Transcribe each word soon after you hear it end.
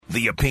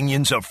The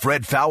opinions of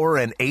Fred Faour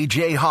and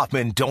A.J.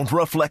 Hoffman don't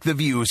reflect the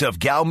views of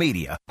Gal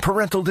Media.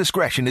 Parental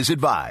discretion is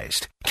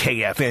advised.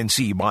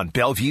 KFNC Mont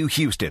Bellevue,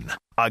 Houston,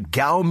 a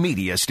Gal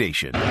Media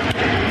station.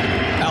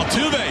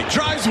 Altuve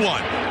drives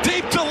one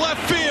deep to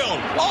left field,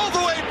 all the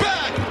way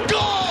back,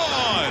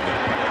 gone!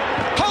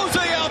 Jose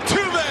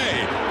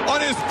Altuve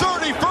on his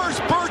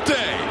 31st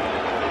birthday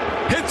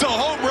hits a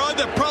home run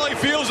that probably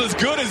feels as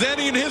good as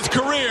any in his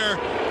career.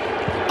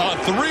 A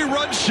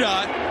 3-run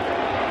shot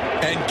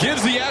and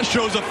gives the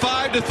Astros a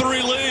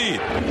 5-3 lead.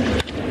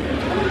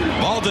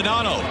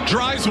 Maldonado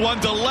drives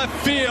one to left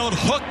field,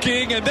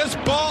 hooking, and this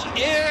ball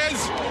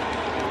is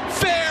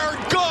fair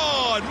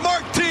gone.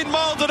 Martin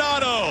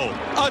Maldonado,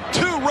 a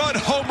 2-run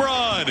home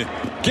run,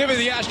 giving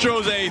the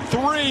Astros a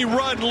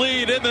 3-run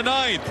lead in the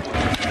ninth.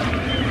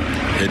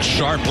 Hit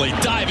sharply,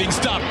 diving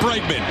stop,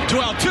 Bregman to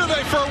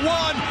Altuve for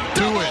one.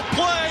 Double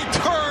play,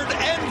 turn,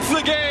 ends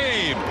the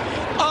game.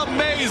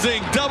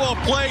 Amazing double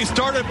play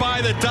started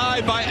by the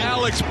dive by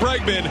Alex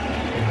Bregman.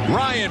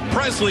 Ryan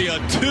Presley, a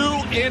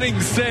 2-inning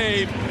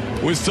save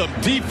with some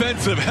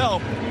defensive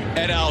help.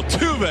 And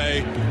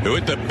Altuve, who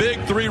hit the big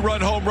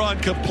 3-run home run,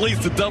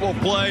 completes the double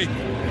play.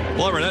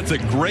 Plummer, that's a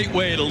great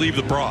way to leave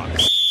the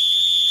Bronx.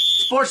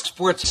 Sports.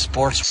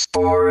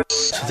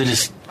 So they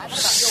just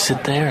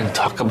sit there and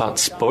talk about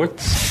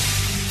sports?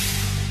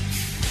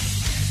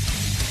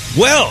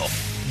 Well,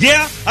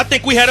 yeah, I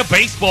think we had a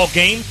baseball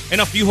game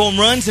and a few home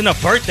runs and a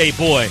birthday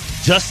boy.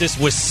 Justice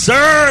was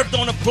served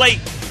on a plate.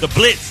 The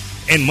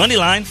Blitz and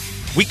Moneyline,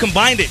 we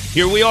combined it.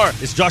 Here we are.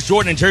 It's Josh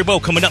Jordan and Jerry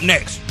Bowe coming up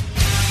next.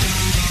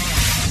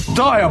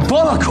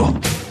 Diabolical.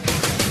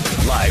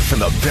 Live from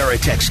the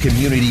Veritex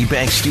Community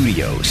Bank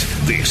Studios,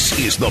 this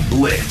is The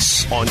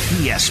Blitz on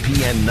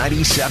ESPN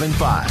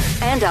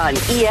 97.5. And on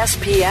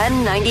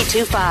ESPN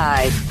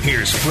 92.5.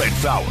 Here's Fred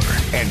Faour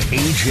and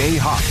A.J.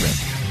 Hoffman.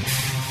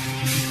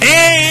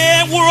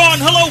 And we're on.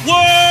 Hello,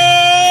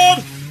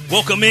 world.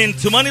 Welcome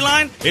into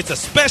Moneyline. It's a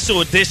special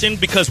edition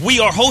because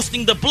we are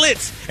hosting the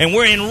Blitz, and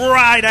we're in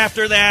right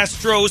after the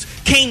Astros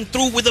came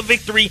through with a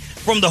victory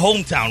from the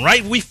hometown,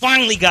 right? We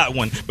finally got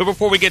one. But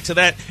before we get to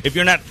that, if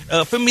you're not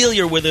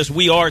familiar with us,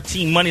 we are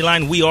Team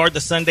Moneyline. We are the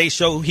Sunday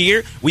show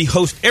here. We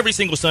host every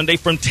single Sunday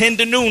from 10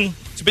 to noon.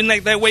 It's been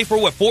that way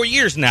for, 4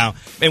 years now?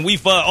 And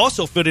we've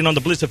also filled in on the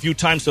Blitz a few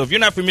times. So if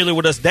you're not familiar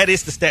with us, that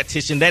is the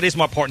statistician. That is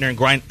my partner in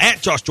grind at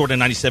Josh Jordan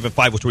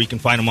 97.5, which where you can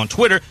find him on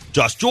Twitter,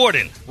 Josh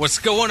Jordan. What's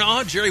going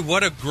on, Jerry?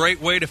 What a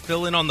great way to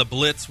fill in on the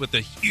Blitz with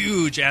a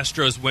huge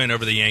Astros win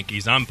over the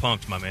Yankees. I'm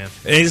pumped, my man.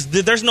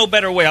 There's no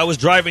better way. I was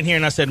driving here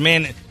and I said,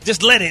 man,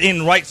 just let it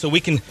in right so we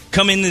can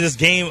come into this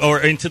game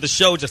or into the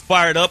show just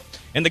fired up.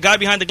 And the guy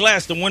behind the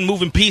glass, the one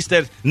moving piece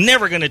that's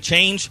never going to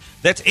change,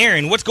 that's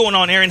Aaron. What's going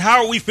on, Aaron?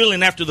 How are we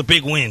feeling after the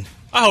big win?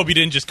 I hope you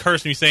didn't just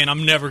curse me saying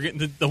I'm never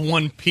getting the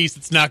one piece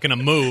that's not going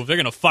to move. They're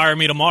going to fire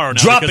me tomorrow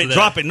now. Drop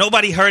it.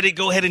 Nobody heard it.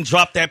 Go ahead and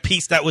drop that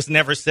piece that was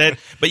never said.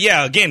 But,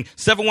 yeah, again,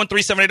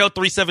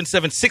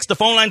 713-780-3776. The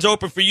phone lines are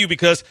open for you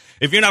because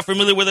if you're not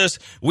familiar with us,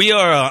 we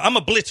are I'm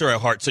a blitzer at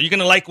heart. So you're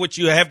going to like what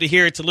you have to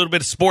hear. It's a little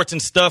bit of sports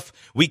and stuff.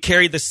 We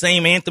carry the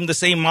same anthem, the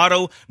same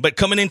motto. But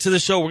coming into the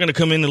show, we're going to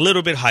come in a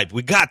little bit hyped.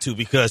 We got to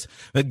because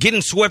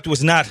getting swept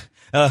was not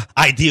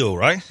ideal,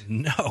 right?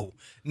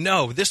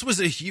 No, this was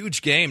a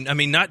huge game. I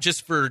mean, not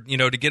just for,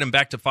 to get him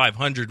back to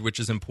 500,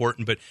 which is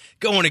important, but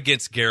going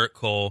against Garrett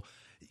Cole,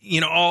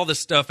 all the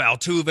stuff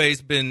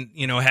Altuve's been,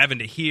 having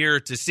to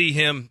hear, to see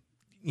him,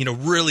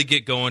 really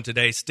get going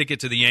today, stick it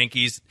to the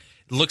Yankees.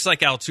 It looks like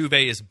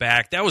Altuve is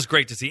back. That was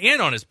great to see.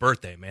 And on his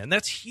birthday, man.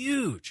 That's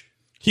huge.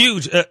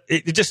 Huge.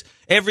 It just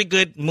every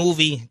good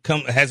movie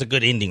has a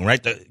good ending,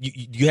 right?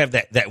 You have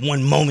that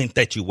one moment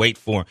that you wait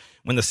for.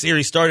 When the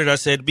series started, I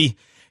said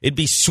it'd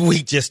be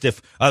sweet just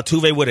if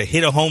Altuve would have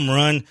hit a home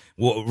run,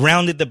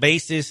 rounded the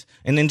bases,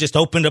 and then just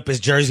opened up his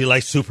jersey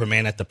like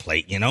Superman at the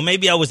plate.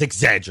 Maybe I was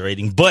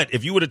exaggerating, but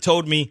if you would have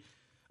told me,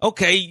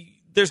 okay,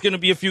 there's going to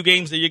be a few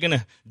games that you're going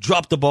to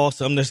drop the ball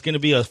some, there's going to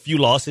be a few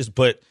losses,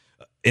 but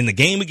in the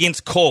game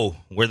against Cole,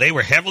 where they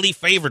were heavily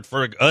favored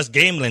for us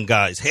gambling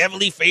guys,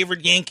 heavily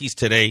favored Yankees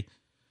today,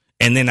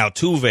 and then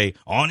Altuve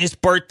on his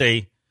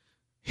birthday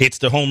hits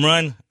the home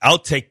run, I'll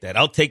take that.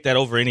 I'll take that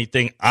over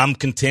anything. I'm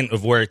content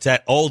of where it's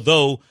at.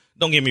 Although,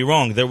 don't get me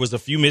wrong, there was a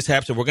few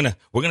mishaps, and we're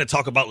gonna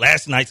talk about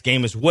last night's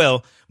game as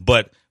well.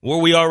 But where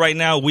we are right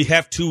now, we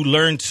have to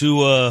learn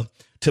to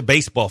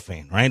baseball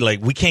fan, right?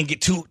 Like we can't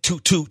get too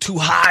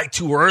high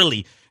too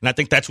early. And I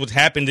think that's what's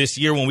happened this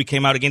year when we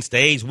came out against the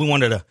A's. We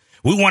wanted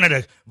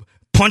to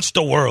punch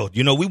the world.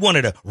 We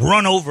wanted to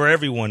run over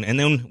everyone. And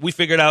then we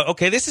figured out,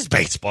 okay, this is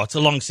baseball. It's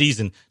a long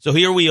season. So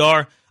here we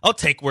are. I'll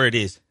take where it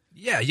is.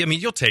 Yeah, I mean,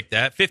 you'll take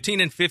that.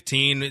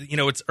 15-15,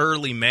 it's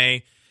early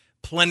May.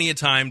 Plenty of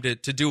time to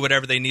do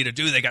whatever they need to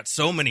do. They got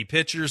so many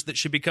pitchers that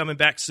should be coming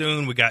back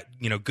soon. We got,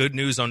 good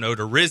news on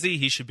Odorizzi.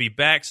 He should be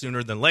back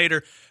sooner than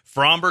later.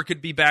 Fromber could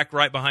be back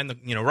right behind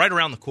right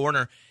around the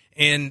corner.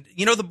 And,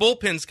 the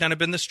bullpen's kind of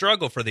been the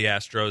struggle for the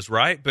Astros,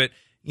 right? But,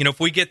 if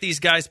we get these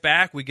guys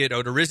back, we get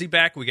Odorizzi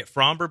back, we get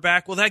Fromber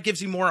back, well, that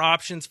gives you more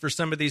options for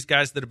some of these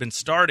guys that have been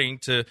starting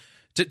to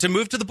to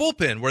move to the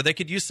bullpen where they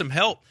could use some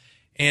help.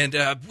 And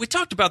we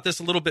talked about this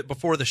a little bit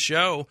before the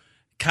show,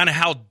 kind of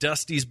how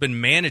Dusty's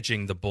been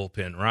managing the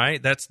bullpen,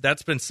 right?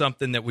 That's been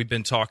something that we've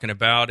been talking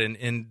about,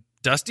 and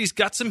Dusty's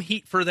got some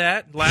heat for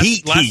that.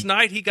 Last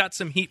night he got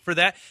some heat for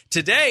that.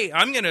 Today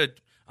I'm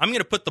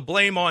gonna put the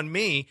blame on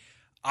me.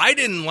 I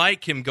didn't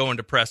like him going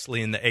to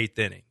Presley in the 8th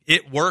inning.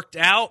 It worked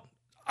out.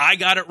 I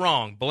got it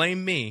wrong.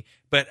 Blame me.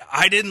 But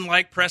I didn't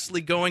like Presley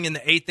going in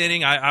the 8th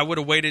inning. I would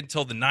have waited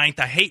until the 9th.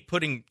 I hate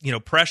putting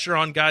pressure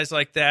on guys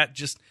like that.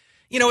 Just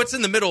it's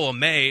in the middle of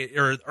May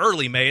or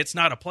early May. It's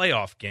not a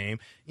playoff game.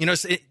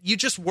 So you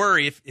just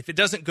worry if it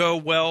doesn't go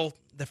well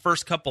the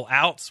first couple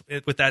outs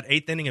with that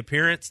 8th inning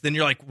appearance, then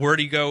you're like, where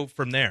do you go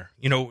from there?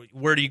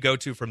 Where do you go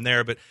to from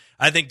there? But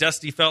I think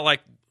Dusty felt like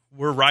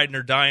we're riding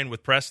or dying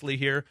with Presley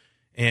here.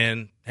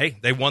 And, hey,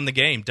 they won the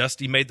game.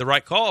 Dusty made the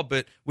right call,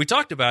 but we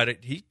talked about it.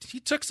 He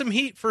took some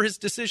heat for his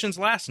decisions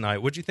last night.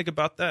 What'd you think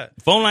about that?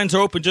 Phone lines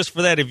are open just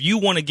for that. If you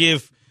want to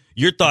give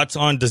your thoughts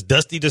on does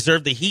Dusty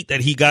deserve the heat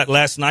that he got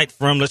last night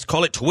from, let's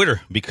call it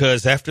Twitter,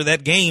 because after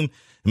that game,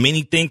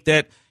 many think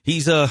that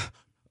he's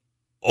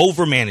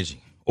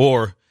over-managing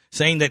or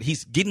saying that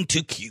he's getting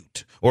too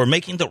cute or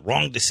making the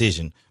wrong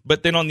decision.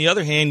 But then on the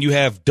other hand, you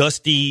have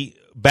Dusty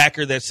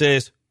backer that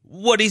says,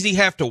 what does he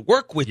have to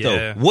work with,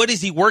 though? What is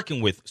he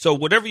working with? So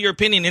whatever your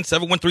opinion in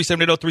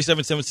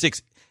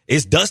 713-780-3776,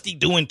 is Dusty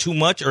doing too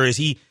much, or is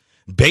he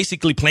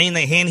basically playing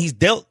the hand he's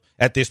dealt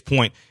at this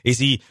point? Is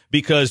he,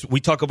 because we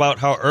talk about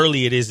how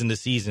early it is in the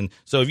season.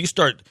 So if you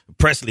start,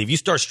 Presley, if you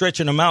start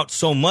stretching them out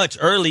so much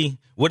early,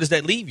 what does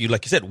that leave you?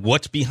 Like you said,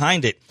 what's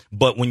behind it?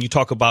 But when you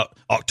talk about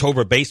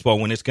October baseball,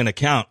 when it's going to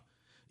count,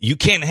 you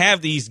can't have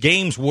these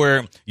games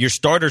where your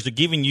starters are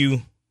giving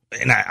you,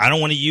 and I don't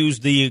want to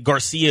use the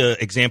Garcia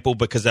example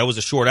because that was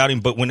a short outing,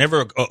 but whenever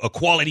a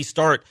quality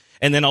start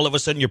and then all of a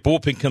sudden your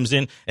bullpen comes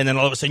in and then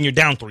all of a sudden you're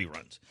down 3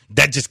 runs,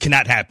 that just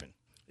cannot happen.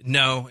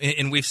 No,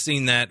 and we've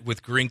seen that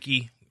with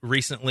Greinke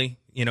recently.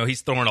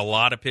 He's throwing a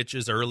lot of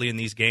pitches early in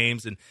these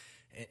games and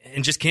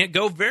just can't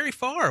go very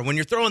far. When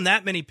you're throwing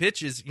that many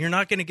pitches, you're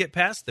not going to get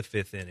past the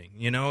 5th inning,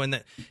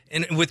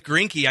 and with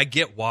Greinke, I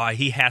get why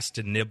he has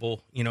to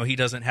nibble. He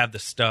doesn't have the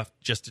stuff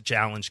just to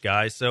challenge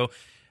guys. So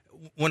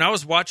when I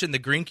was watching the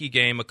Greinke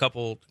game a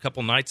couple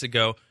nights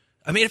ago,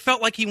 I mean, it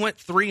felt like he went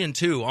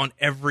 3-2 on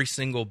every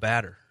single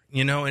batter.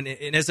 And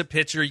as a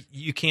pitcher,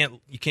 you can't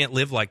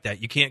live like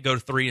that. You can't go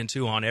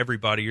 3-2 on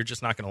everybody. You're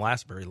just not going to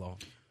last very long.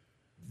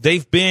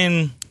 They've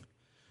been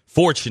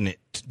fortunate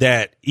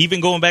that even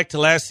going back to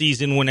last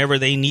season, whenever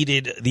the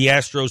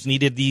Astros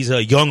needed these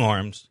young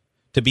arms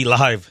to be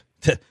live,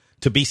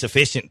 to be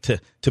sufficient,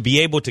 to be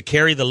able to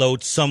carry the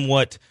load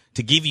somewhat,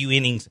 to give you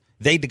innings,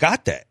 they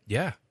got that.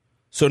 Yeah.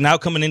 So now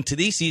coming into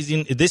this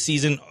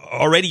season,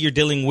 already you're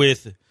dealing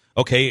with,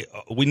 okay,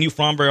 we knew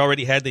Fromberg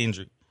already had the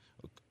injury.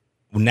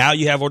 Now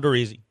you have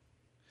Odorizzi.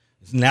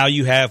 Now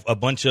you have a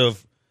bunch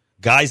of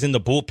guys in the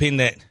bullpen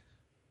that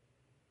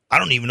I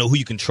don't even know who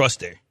you can trust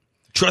there.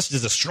 Trust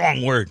is a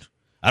strong word.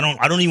 I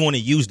don't even want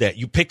to use that.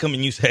 You pick them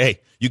and you say,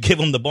 hey, you give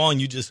them the ball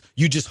and you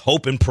just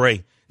hope and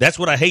pray. That's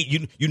what I hate.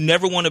 You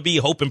never want to be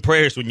hope and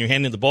prayers when you're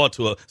handing the ball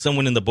to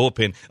someone in the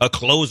bullpen, a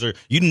closer.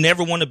 You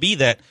never want to be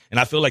that,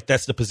 and I feel like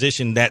that's the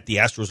position that the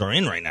Astros are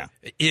in right now.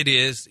 It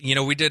is.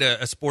 We did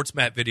a Sports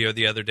Map video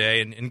the other day,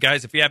 and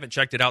guys, if you haven't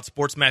checked it out,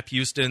 Sports Map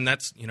Houston,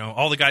 that's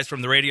all the guys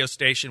from the radio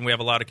station. We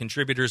have a lot of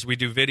contributors. We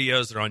do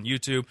videos. They're on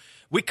YouTube.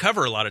 We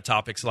cover a lot of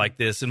topics like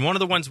this, and one of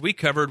the ones we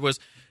covered was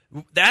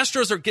the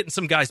Astros are getting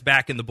some guys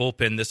back in the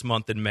bullpen this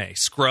month in May.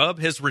 Scrub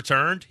has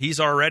returned. He's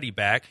already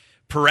back.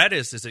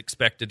 Paredes is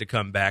expected to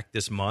come back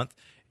this month,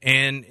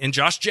 and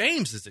Josh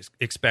James is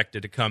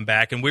expected to come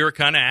back. And we were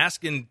kind of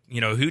asking,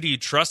 who do you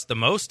trust the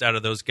most out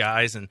of those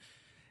guys? And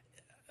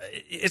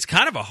it's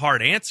kind of a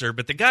hard answer,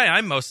 but the guy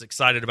I'm most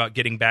excited about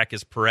getting back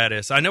is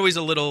Paredes. I know he's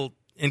a little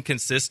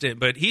inconsistent,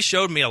 but he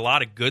showed me a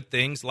lot of good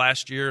things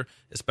last year,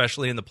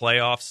 especially in the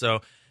playoffs.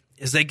 So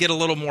as they get a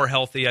little more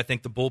healthy, I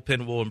think the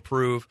bullpen will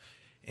improve.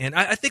 And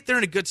I think they're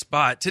in a good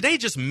spot. Today,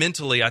 just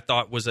mentally, I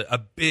thought was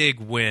a big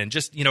win.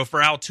 Just,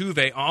 for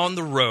Altuve on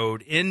the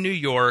road in New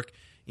York,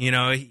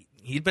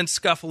 he'd been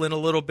scuffling a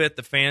little bit.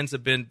 The fans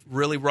have been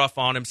really rough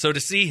on him. So to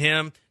see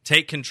him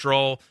take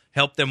control,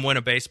 help them win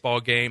a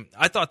baseball game,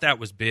 I thought that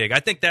was big.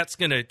 I think that's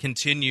going to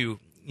continue,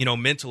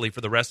 mentally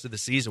for the rest of the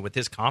season with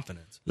his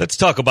confidence. Let's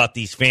talk about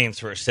these fans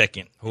for a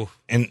second. Ooh.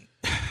 And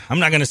I'm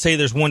not going to say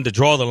there's one to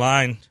draw the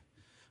line,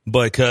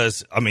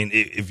 because, I mean,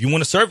 if you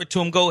want to serve it to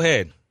them, go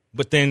ahead.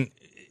 But then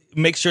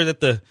make sure that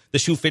the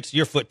shoe fits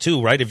your foot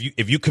too, right?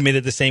 If you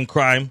committed the same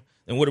crime,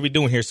 then what are we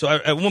doing here? So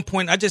at one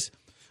point,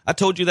 I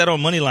told you that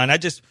on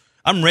Moneyline.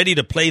 I'm ready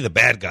to play the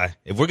bad guy.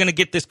 If we're going to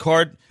get this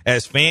card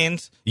as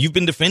fans, you've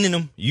been defending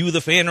them. You,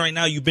 the fan right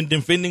now, you've been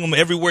defending them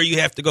everywhere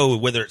you have to go,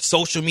 whether it's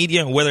social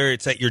media, whether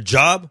it's at your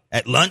job,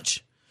 at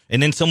lunch,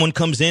 and then someone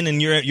comes in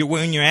and you're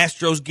wearing your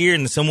Astros gear,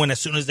 and someone, as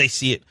soon as they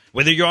see it,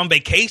 whether you're on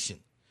vacation,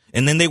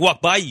 and then they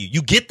walk by you.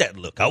 You get that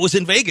look. I was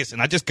in Vegas,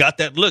 and I just got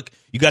that look.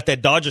 You got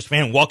that Dodgers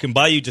fan walking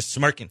by you just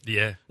smirking.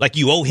 Yeah. Like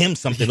you owe him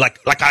something, like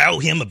I owe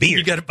him a beer.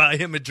 You got to buy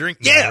him a drink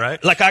now, yeah,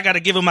 right? Like I got to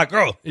give him my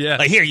girl. Yeah.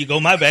 Like, here you go,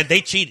 my bad.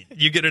 They cheated.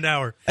 You get an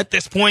hour. At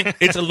this point,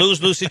 it's a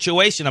lose-lose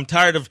situation. I'm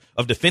tired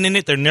of defending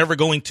it. They're never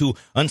going to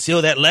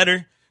unseal that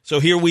letter. So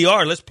here we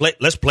are. Let's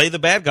play the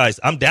bad guys.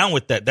 I'm down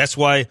with that. That's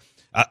why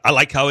I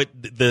like how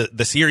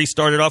the series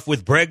started off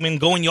with Bregman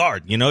going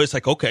yard. You know, it's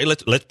like, okay,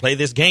 let's play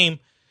this game.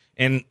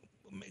 And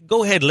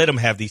go ahead, let them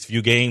have these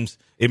few games.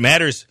 It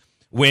matters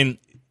when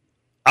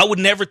I would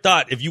never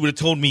thought if you would have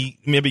told me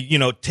maybe,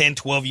 10,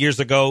 12 years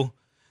ago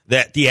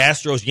that the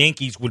Astros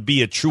Yankees would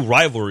be a true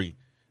rivalry.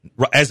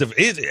 As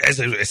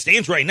it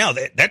stands right now,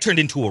 that turned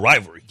into a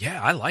rivalry.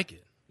 Yeah, I like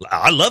it.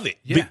 I love it.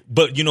 Yeah.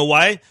 But you know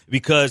why?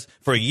 Because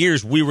for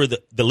years we were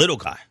the little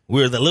guy.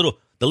 We were the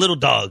little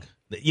dog,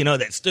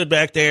 that stood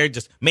back there,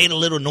 just made a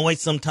little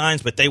noise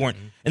sometimes, but they weren't.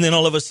 Mm-hmm. And then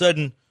all of a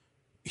sudden,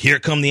 here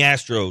come the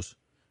Astros.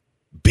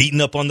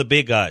 Beating up on the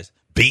big guys,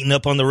 beating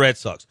up on the Red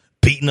Sox,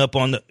 beating up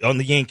on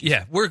the Yankees.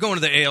 Yeah, we're going to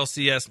the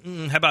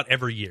ALCS. How about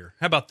every year?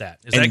 How about that?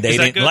 They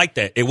didn't like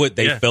that.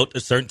 They felt a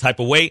certain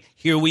type of way.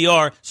 Here we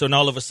are. So now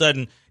all of a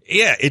sudden,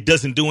 it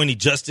doesn't do any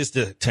justice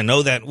to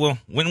know that. Well,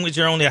 when was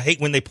your only? I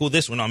hate when they pull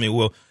this one on me.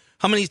 Well,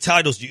 how many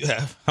titles do you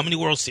have? How many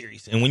World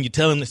Series? And when you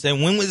tell them to say,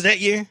 when was that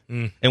year?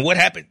 And what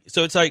happened?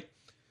 So it's like,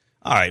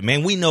 all right,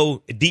 man, we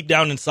know deep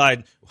down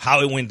inside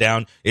how it went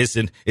down. Is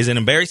it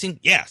embarrassing?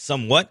 Yeah,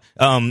 somewhat.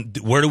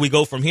 Where do we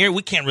go from here?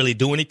 We can't really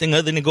do anything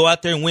other than go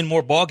out there and win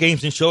more ball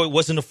games and show it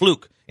wasn't a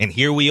fluke. And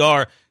here we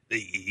are,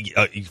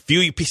 a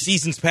few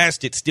seasons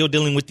past it, still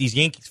dealing with these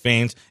Yankees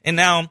fans. And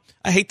now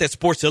I hate that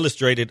Sports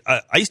Illustrated.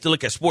 I used to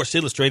look at Sports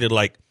Illustrated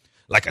like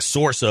a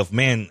source of,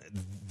 man,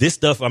 this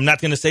stuff. I'm not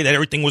going to say that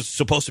everything was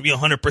supposed to be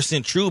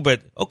 100% true,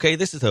 but okay,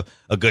 this is a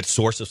good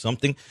source of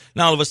something.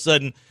 Now all of a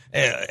sudden,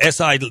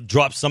 SI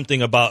drops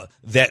something about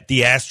that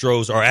the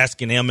Astros are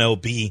asking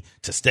MLB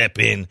to step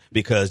in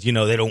because,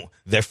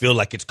 they feel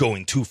like it's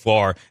going too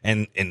far.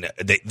 And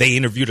they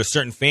interviewed a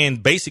certain fan.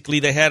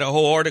 Basically, they had a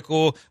whole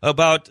article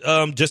about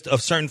just a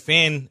certain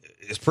fan's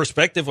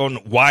perspective on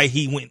why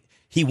he went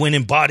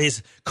and bought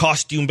his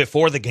costume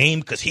before the game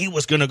because he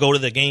was going to go to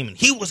the game and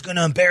he was going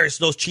to embarrass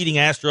those cheating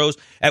Astros,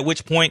 at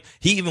which point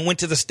he even went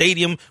to the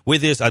stadium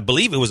with his, I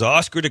believe it was an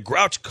Oscar the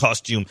Grouch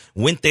costume,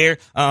 went there,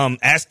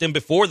 asked them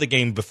before the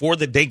game, before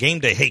the game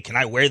day, hey, can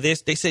I wear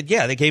this? They said,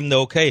 yeah, they gave him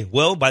the okay.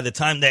 Well, by the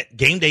time that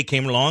game day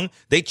came along,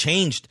 they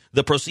changed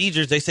the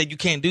procedures. They said, you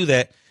can't do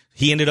that.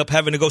 He ended up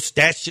having to go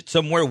stash it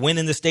somewhere, win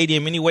in the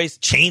stadium anyways,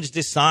 changed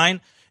his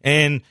sign,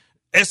 and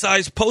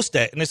SI's post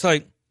that. And it's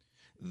like,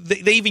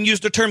 they even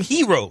used the term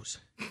heroes.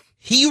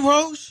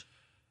 Heroes?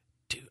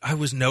 Dude, I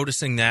was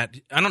noticing that.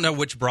 I don't know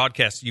which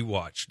broadcast you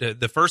watched.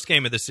 The first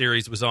game of the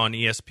series was on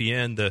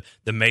ESPN,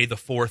 the May the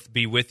 4th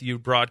Be With You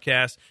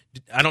broadcast.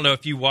 I don't know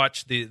if you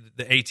watched the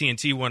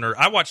AT&T one, or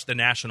I watched the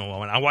national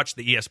one. I watched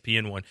the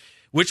ESPN one,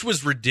 which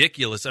was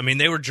ridiculous. I mean,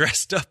 they were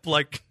dressed up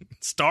like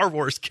Star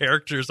Wars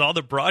characters, all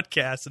the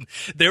broadcasts, and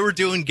they were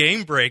doing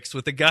game breaks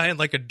with a guy in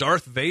like a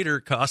Darth Vader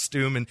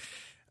costume. And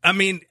I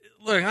mean,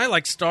 look, I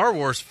like Star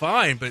Wars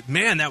fine, but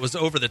man, that was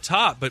over the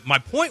top. But my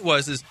point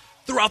is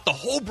throughout the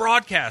whole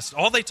broadcast,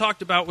 all they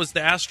talked about was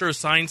the Astros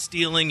sign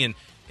stealing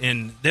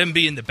and them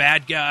being the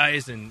bad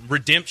guys and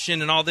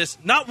redemption and all this.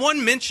 Not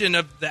one mention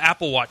of the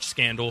Apple Watch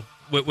scandal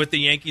with the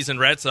Yankees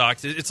and Red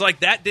Sox. It's like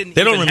that didn't.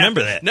 They don't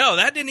remember that. No,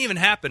 that didn't even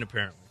happen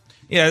apparently.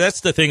 Yeah,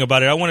 that's the thing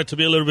about it. I want it to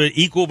be a little bit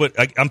equal, but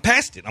I'm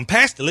past it.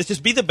 Let's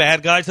just be the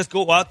bad guys. Let's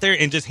go out there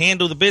and just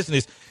handle the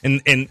business.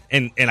 And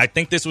I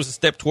think this was a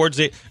step towards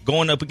it,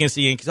 going up against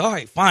the Yankees. All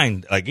right,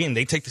 fine. Again,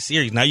 they take the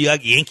series. Now you got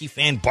a Yankee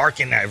fan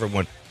barking at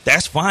everyone.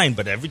 That's fine.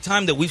 But every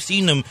time that we've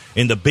seen them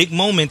in the big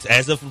moments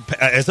as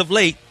of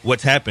late,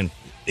 what's happened?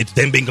 It's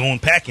them been going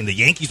packing. The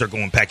Yankees are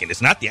going packing.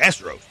 It's not the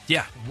Astros.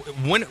 Yeah,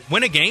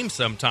 win a game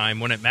sometime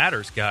when it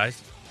matters,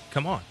 guys.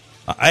 Come on.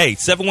 Hey,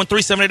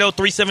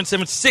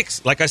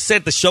 713-780-3776. Like I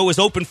said, the show is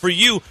open for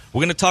you. We're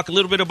going to talk a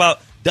little bit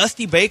about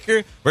Dusty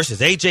Baker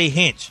versus A.J.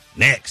 Hinch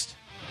next.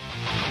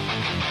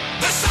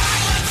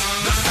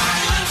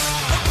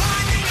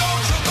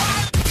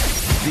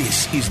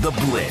 This is The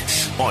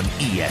Blitz on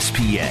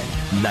ESPN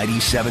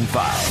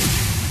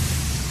 97.5.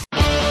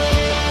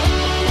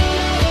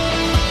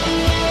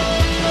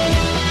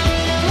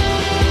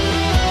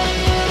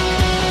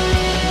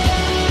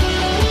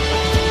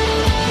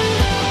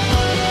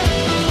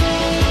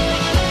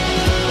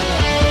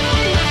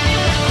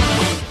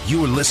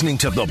 You're listening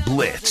to The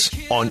Blitz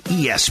on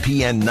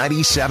ESPN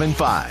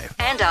 97.5.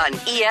 And on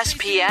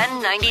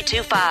ESPN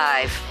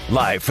 92.5.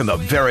 Live from the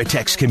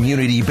Veritex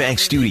Community Bank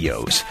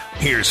Studios,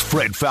 here's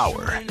Fred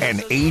Faour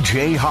and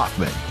A.J.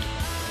 Hoffman.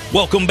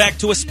 Welcome back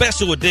to a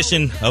special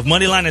edition of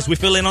Moneyline as we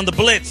fill in on The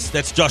Blitz.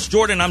 That's Josh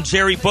Jordan. I'm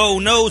Jerry Bo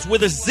Knows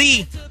with a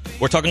Z.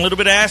 We're talking a little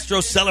bit of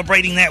Astros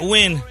celebrating that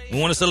win. We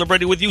want to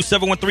celebrate it with you.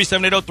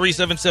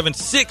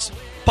 713-780-3776.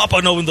 Pop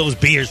on over those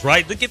beers,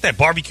 right? Let's get that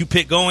barbecue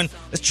pit going.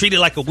 Let's treat it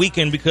like a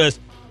weekend because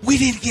we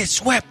didn't get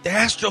swept. The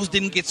Astros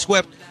didn't get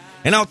swept.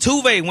 And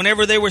Altuve,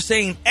 whenever they were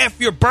saying, F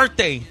your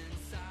birthday,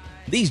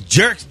 These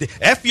jerks,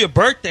 F your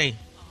birthday.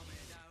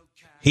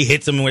 He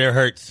hits them where it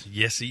hurts.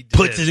 Yes, he did.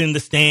 Puts it in the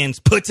stands.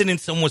 Puts it in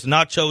someone's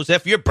nachos.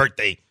 F your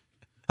birthday.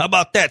 How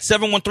about that?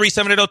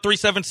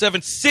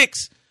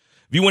 713-780-3776. If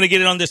you want to get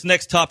in on this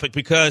next topic,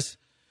 because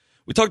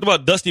we talked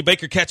about Dusty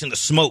Baker catching the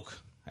smoke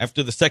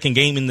after the second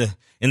game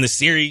in the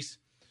series.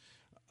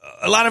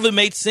 A lot of it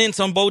made sense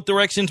on both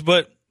directions,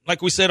 but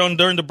like we said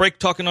during the break,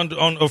 talking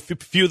on a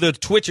few of the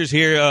Twitchers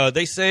here,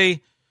 they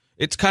say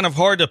it's kind of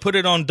hard to put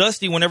it on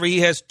Dusty whenever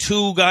he has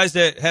two guys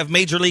that have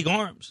major league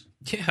arms.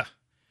 Yeah.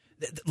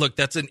 Look,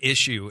 that's an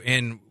issue.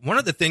 And one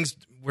of the things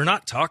we're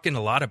not talking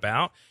a lot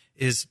about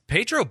is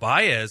Pedro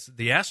Baez,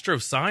 the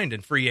Astros signed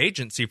in free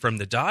agency from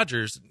the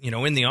Dodgers,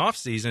 in the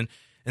offseason,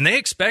 and they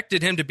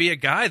expected him to be a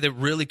guy that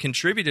really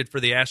contributed for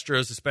the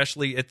Astros,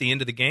 especially at the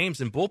end of the games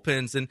and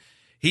bullpens, and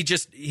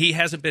he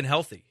hasn't been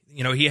healthy.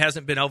 He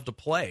hasn't been able to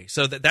play.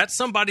 So that's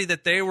somebody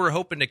that they were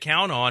hoping to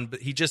count on,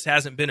 but he just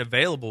hasn't been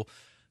available.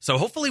 So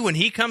hopefully when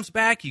he comes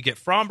back, you get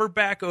Fromber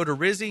back,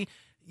 Odorizzi,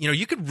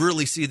 you could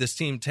really see this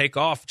team take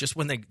off just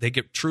when they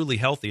get truly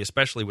healthy,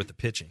 especially with the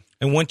pitching.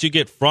 And once you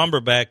get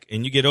Fromber back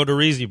and you get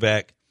Odorizzi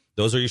back,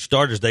 those are your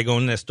starters. They go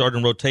in that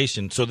starting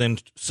rotation. So then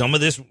some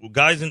of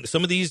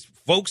these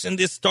folks in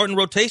this starting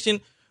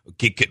rotation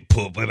get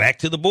pulled back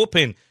to the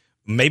bullpen.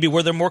 Maybe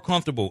where they're more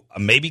comfortable.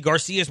 Maybe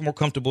Garcia's more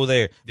comfortable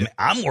there. Yeah.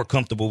 I'm more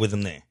comfortable with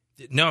him there.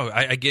 No,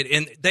 I get it.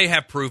 And they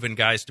have proven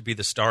guys to be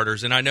the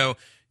starters. And I know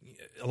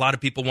a lot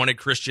of people wanted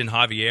Christian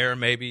Javier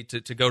maybe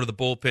to go to the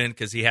bullpen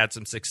because he had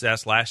some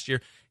success last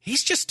year.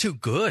 He's just too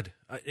good,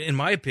 in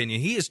my opinion.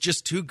 He is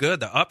just too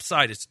good. The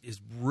upside is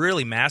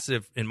really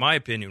massive, in my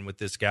opinion, with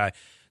this guy.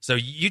 So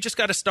you just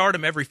got to start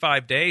him every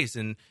 5 days,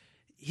 and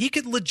he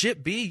could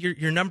legit be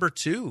your number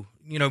two,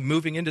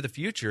 moving into the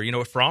future.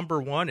 If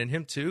Fromber 1 and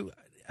him 2,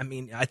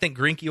 I think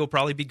Greinke will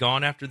probably be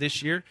gone after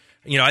this year.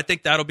 I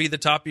think that'll be the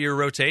top of your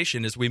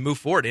rotation as we move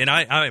forward, and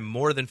I am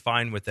more than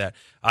fine with that.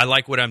 I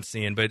like what I'm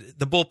seeing, but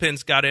the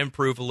bullpen's got to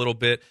improve a little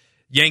bit.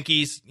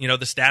 Yankees, the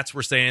stats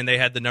were saying they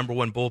had the number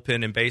one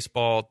bullpen in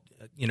baseball,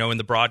 in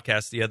the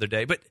broadcast the other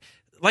day. But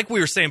like we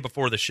were saying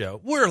before the show,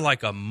 we're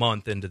like a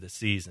month into the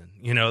season.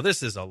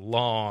 This is a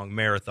long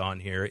marathon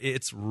here.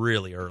 It's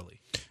really early.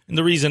 And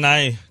the reason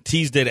I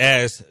teased it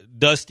as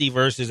Dusty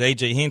versus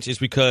A.J. Hinch is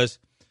because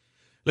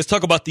let's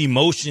talk about the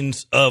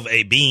emotions of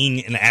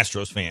being an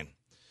Astros fan.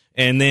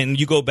 And then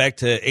you go back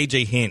to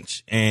A.J.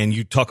 Hinch and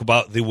you talk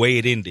about the way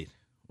it ended,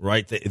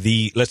 right?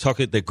 Let's talk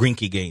about the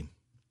Greinke game.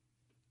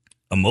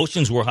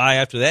 Emotions were high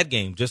after that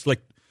game, just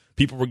like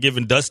people were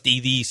giving Dusty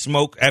the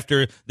smoke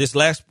after this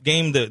last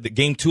game, the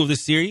game 2 of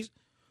this series.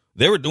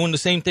 They were doing the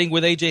same thing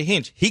with A.J.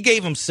 Hinch. He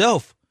gave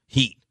himself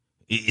heat.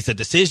 It's a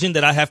decision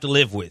that I have to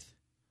live with.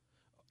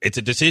 It's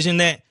a decision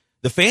that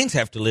the fans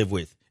have to live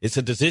with. It's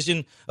a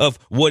decision of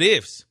what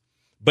ifs.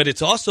 But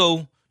it's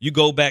also, you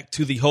go back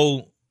to the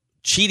whole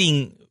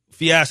cheating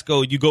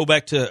fiasco. You go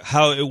back to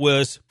how it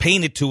was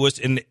painted to us.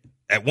 And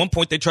at one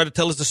point, they tried to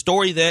tell us the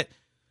story that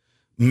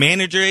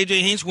manager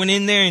A.J. Hinch went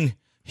in there and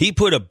he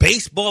put a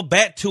baseball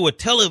bat to a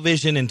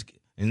television and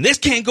this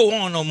can't go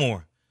on no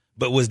more.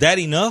 But was that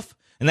enough?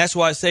 And that's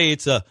why I say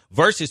it's a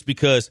versus,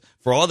 because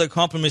for all the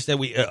accomplishments that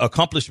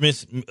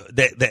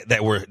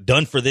were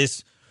done for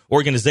this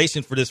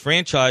organization, for this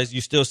franchise,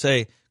 you still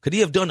say, could he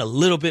have done a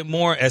little bit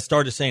more? As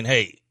started saying,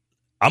 hey,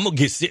 I'm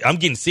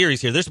getting serious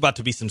here. There's about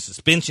to be some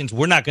suspensions.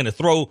 We're not going to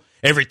throw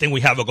everything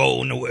we have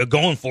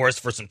going for us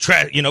for some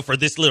for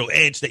this little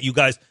edge that you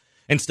guys,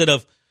 instead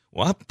of,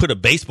 well, I put a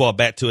baseball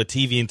bat to a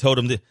TV and told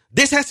him that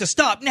this has to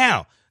stop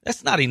now.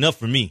 That's not enough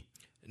for me.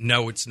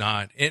 No, it's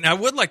not. And I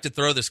would like to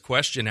throw this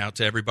question out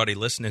to everybody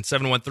listening,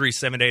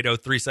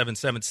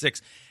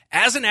 713-780-3776.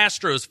 As an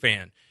Astros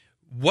fan,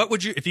 what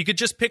would you, if you could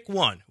just pick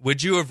one,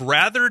 would you have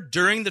rather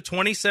during the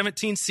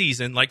 2017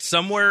 season, like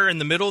somewhere in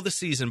the middle of the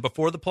season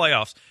before the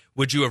playoffs,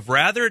 would you have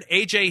rather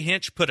A.J.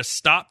 Hinch put a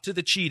stop to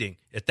the cheating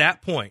at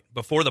that point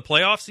before the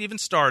playoffs even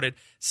started,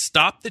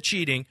 stop the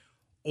cheating,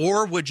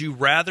 or would you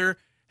rather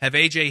have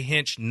A.J.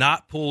 Hinch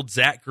not pulled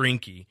Zach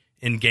Greinke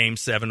in Game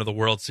 7 of the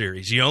World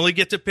Series? You only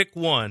get to pick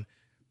one.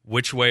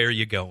 Which way are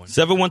you going?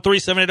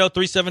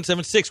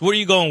 713-780-3776. What are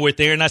you going with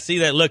there? And I see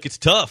that look. It's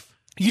tough.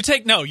 You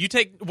take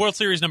World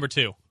Series number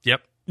 2.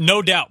 Yep.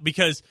 No doubt,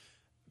 because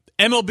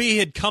MLB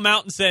had come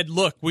out and said,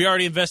 look, we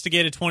already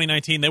investigated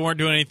 2019. They weren't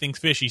doing anything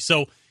fishy.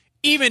 So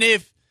even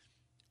if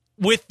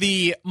with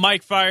the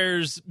Mike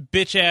Fiers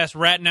bitch-ass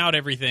ratting out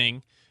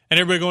everything and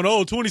everybody going,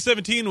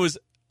 2017 was,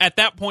 at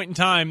that point in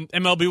time,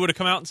 MLB would have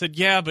come out and said,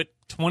 yeah, but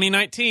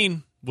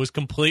 2019 was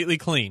completely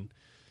clean.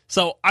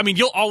 So,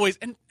 you'll always,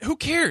 and who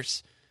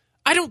cares?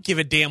 I don't give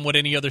a damn what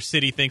any other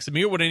city thinks of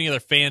me or what any other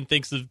fan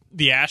thinks of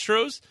the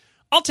Astros.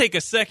 I'll take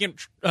a second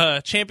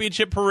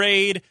championship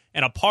parade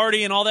and a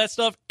party and all that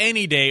stuff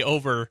any day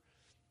over,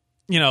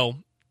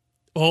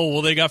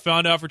 they got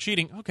found out for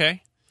cheating.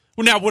 Okay.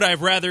 Well, now, would I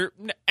rather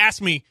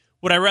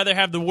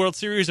have the World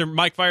Series or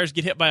Mike Fiers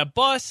get hit by a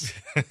bus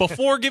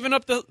before giving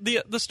up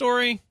the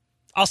story?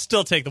 I'll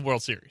still take the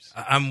World Series.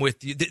 I'm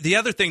with you. The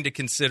other thing to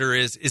consider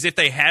is if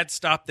they had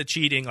stopped the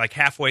cheating like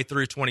halfway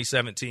through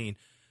 2017,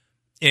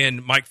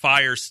 and Mike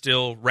Faour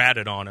still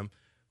ratted on him.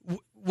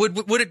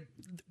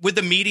 Would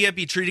the media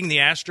be treating the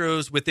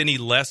Astros with any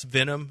less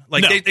venom?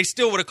 Like No. they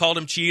still would have called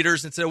them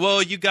cheaters and said,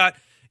 "Well, you got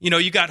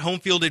home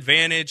field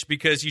advantage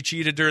because you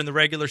cheated during the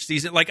regular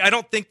season." Like, I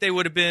don't think they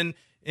would have been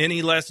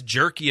any less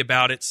jerky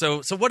about it.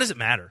 So what does it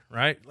matter,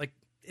 right? Like,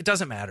 it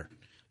doesn't matter.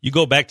 You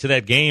go back to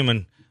that game,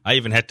 and I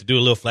even had to do a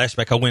little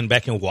flashback. I went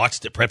back and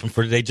watched it, prepping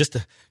for today.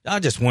 I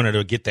just wanted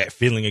to get that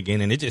feeling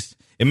again, and it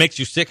makes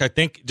you sick. I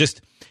think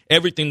just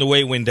everything, the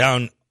way it went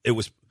down, it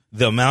was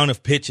the amount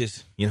of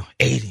pitches,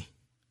 80.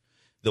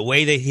 The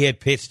way that he had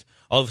pitched,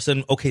 all of a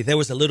sudden, okay, there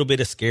was a little bit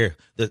of scare.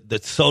 The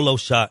solo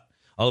shot,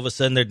 all of a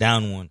sudden they're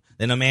down one,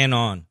 then a man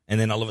on, and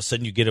then all of a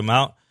sudden you get him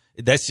out.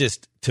 That's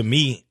just, to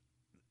me,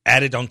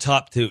 added on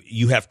top to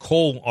you have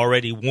Cole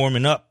already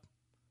warming up.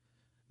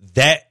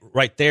 That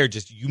right there,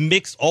 just you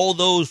mix all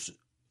those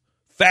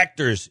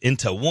factors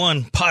into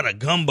one pot of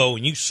gumbo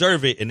and you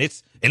serve it, and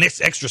it's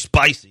extra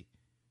spicy.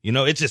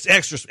 It's just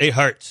extra. It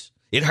hurts.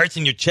 It hurts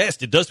in your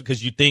chest. It does,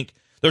 because you think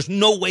there's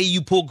no way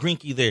you pull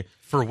Greinke there.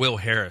 For Will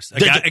Harris,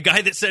 a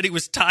guy that said he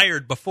was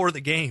tired before the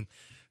game.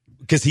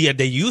 Because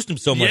they used him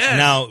so much. Yeah.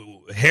 Now,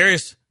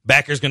 Harris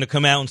backer's going to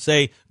come out and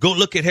say, go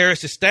look at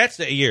Harris's stats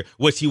that year,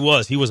 which he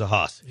was. He was a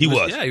hoss. He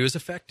was. Yeah, he was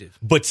effective.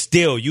 But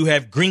still, you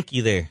have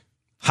Greinke there.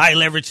 High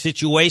leverage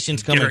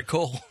situations coming.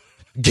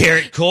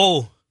 Garrett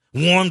Cole,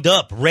 warmed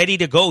up, ready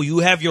to go. You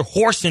have your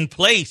horse in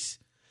place.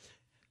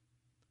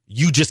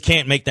 You just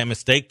can't make that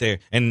mistake there.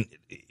 And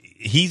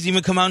he's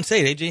even come out and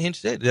said, AJ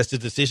Hinch said, that's the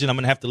decision I'm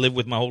going to have to live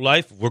with my whole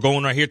life. We're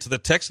going right here to the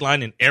text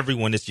line, and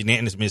everyone is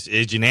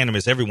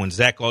unanimous. Everyone,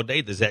 Zach all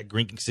day, the Zach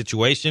Greinke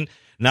situation.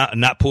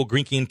 Not pull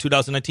Greinke in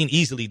 2019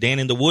 easily. Dan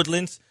in the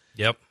Woodlands.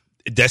 Yep.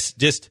 That's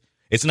just,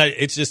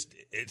 it's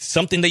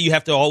something that you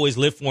have to always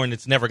live for, and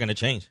it's never going to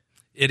change.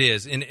 It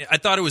is. And I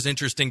thought it was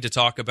interesting to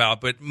talk about,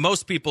 but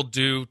most people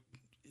do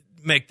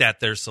make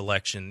that their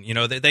selection.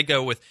 They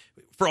go with,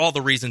 for all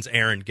the reasons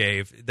Aaron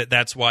gave,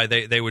 that's why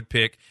they would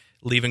pick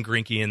leaving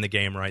Greinke in the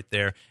game right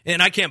there.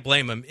 And I can't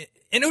blame him.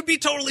 And it would be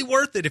totally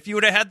worth it if you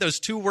would have had those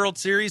 2 World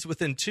Series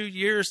within 2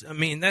 years. I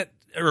mean,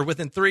 or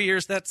within 3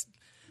 years, that's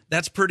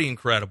pretty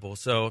incredible.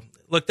 So,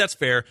 look, that's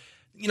fair.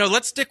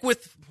 Let's stick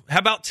with, how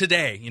about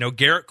today?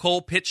 Garrett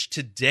Cole pitched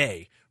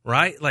today,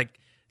 right? Like,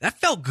 that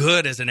felt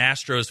good as an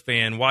Astros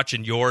fan,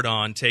 watching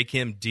Yordan take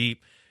him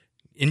deep.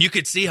 And you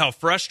could see how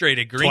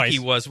frustrated Greinke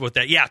was with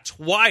that. Yeah,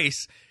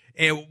 twice.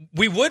 And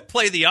we would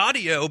play the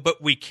audio,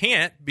 but we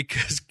can't,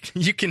 because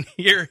you can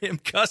hear him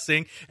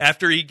cussing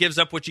after he gives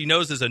up what he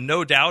knows is a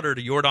no-doubter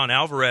to Yordan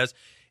Alvarez.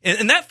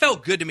 And that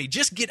felt good to me.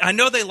 I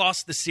know they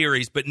lost the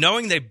series, but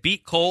knowing they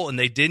beat Cole and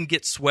they didn't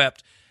get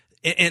swept,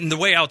 and the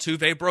way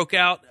Altuve broke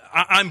out,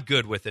 I'm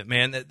good with it,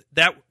 man.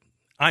 That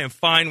I am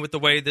fine with the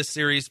way this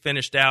series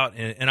finished out,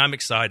 and I'm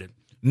excited.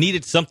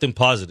 Needed something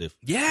positive.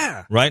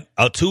 Yeah. Right?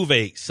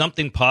 Altuve,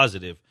 something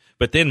positive.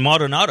 But then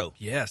Maldonado.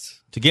 Yes.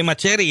 To get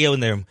Machete in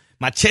there.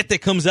 Machete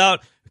comes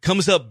up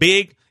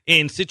big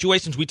in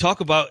situations we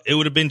talk about. It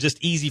would have been just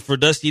easy for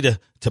Dusty to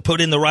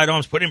put in the right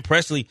arms, put in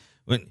Presley.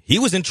 When he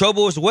was in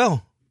trouble as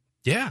well.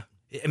 Yeah.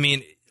 I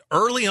mean,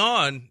 early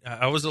on,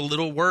 I was a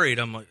little worried.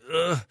 I'm like,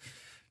 ugh.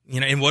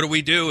 And what do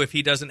we do if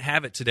he doesn't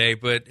have it today?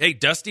 But, hey,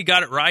 Dusty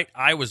got it right.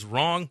 I was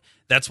wrong.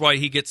 That's why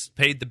he gets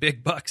paid the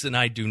big bucks, and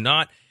I do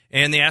not.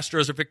 And the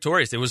Astros are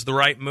victorious. It was the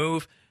right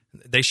move.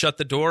 They shut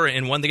the door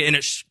and won the game.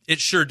 And it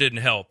sure didn't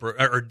help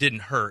or didn't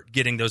hurt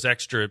getting those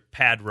extra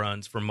pad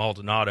runs from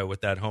Maldonado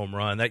with that home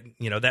run.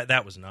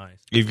 That was nice.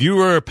 If you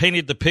were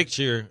painted the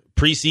picture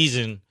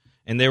preseason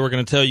and they were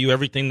going to tell you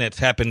everything that's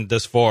happened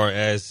thus far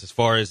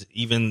as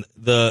even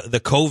the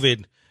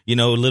COVID,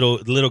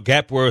 little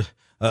gap where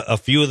a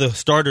few of the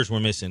starters were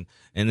missing,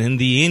 and then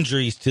the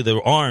injuries to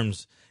their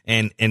arms,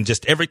 and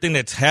just everything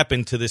that's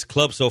happened to this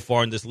club so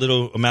far in this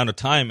little amount of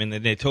time, and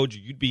then they told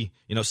you you'd be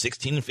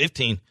 16 and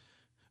 15.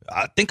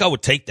 I think I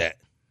would take that.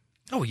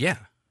 Oh, yeah.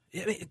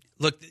 I mean,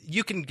 look,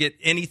 you can get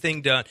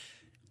anything done.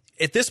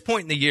 At this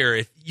point in the year,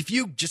 if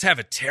you just have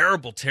a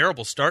terrible,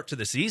 terrible start to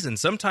the season,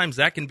 sometimes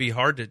that can be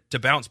hard to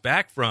bounce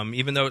back from,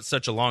 even though it's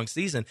such a long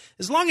season.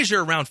 As long as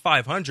you're around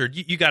 500,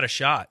 you got a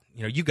shot.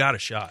 You got a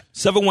shot.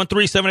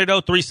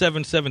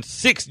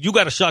 713-780-3776. You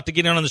got a shot to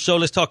get in on the show.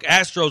 Let's talk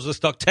Astros. Let's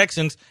talk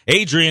Texans.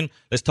 Adrian,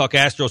 let's talk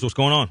Astros. What's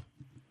going on?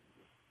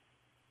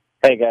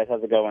 Hey, guys.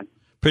 How's it going?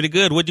 Pretty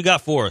good. What you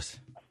got for us?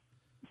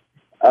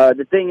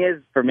 The thing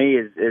is, for me,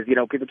 is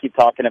people keep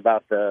talking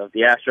about the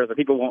Astros, and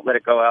people won't let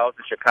it go. I was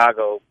in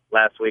Chicago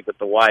last week with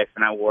the wife,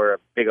 and I wore a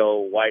big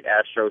old white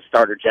Astros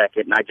starter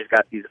jacket, and I just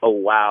got these oh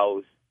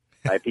wows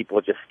by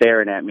people just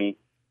staring at me,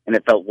 and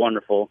it felt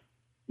wonderful.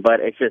 But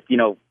it's just,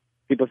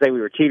 people say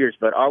we were cheaters,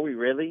 but are we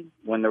really?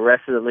 When the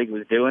rest of the league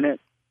was doing it,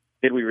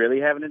 did we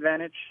really have an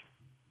advantage?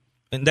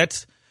 And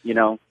that's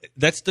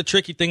the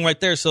tricky thing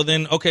right there. So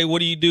then, okay, what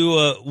do you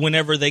do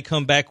whenever they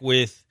come back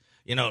with,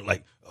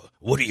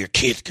 what are your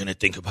kids going to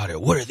think about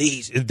it? What are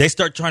these? They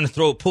start trying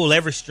to pull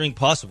every string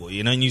possible,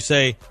 and you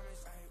say,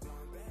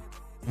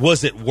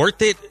 was it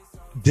worth it?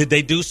 Did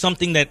they do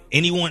something that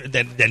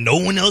no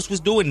one else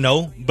was doing?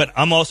 No, but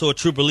I'm also a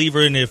true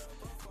believer in if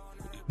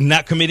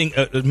not committing,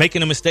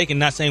 making a mistake and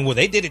not saying, well,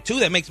 they did it too,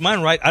 that makes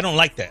mine right. I don't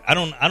like that. I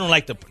don't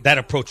like that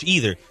approach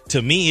either.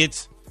 To me,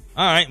 it's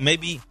all right.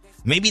 Maybe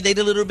they did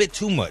a little bit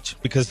too much,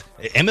 because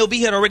MLB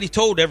had already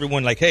told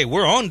everyone, like, hey,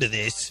 we're on to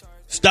this.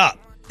 Stop.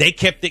 They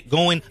kept it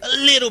going a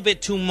little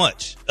bit too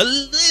much.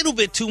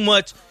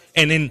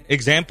 And then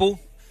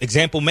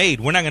example made.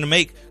 We're not going to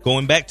make,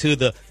 going back to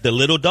the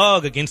little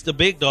dog against the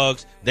big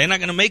dogs, they're not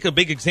going to make a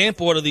big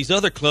example out of these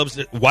other clubs.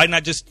 Why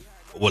not just,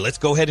 well, let's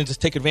go ahead and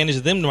just take advantage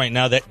of them right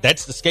now.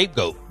 That's the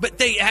scapegoat. But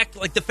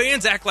the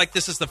fans act like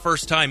this is the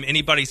first time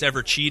anybody's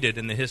ever cheated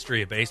in the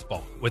history of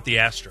baseball with the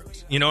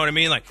Astros. You know what I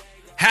mean? Like,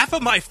 half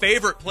of my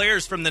favorite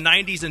players from the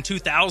 90s and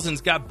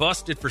 2000s got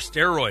busted for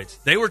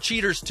steroids. They were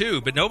cheaters too,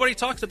 but nobody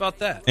talks about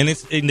that. And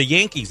it's in the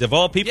Yankees, of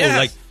all people. Yes.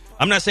 Like,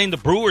 I'm not saying the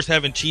Brewers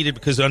haven't cheated,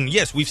 because,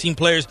 yes, we've seen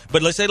players,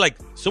 but let's say like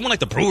someone like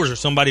the Brewers or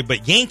somebody,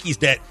 but Yankees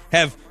that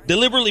have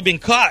deliberately been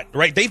caught,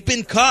 right? They've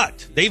been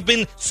caught. They've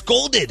been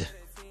scolded,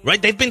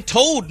 right? They've been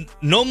told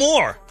no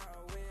more.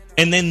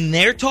 And then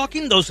they're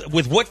talking those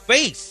with what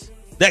face?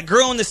 That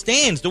girl in the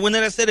stands, the one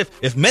that I said,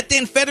 if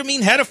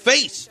methamphetamine had a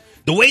face,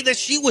 the way that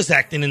she was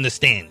acting in the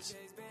stands.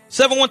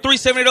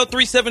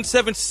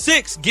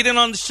 713-780-3776. Get in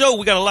on the show.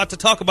 We got a lot to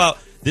talk about.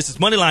 This is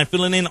Moneyline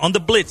filling in on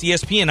the Blitz,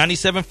 ESPN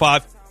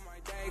 97.5.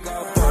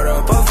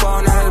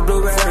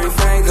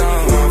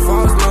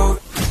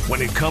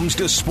 When it comes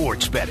to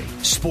sports betting,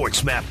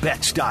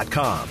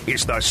 SportsMapBets.com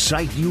is the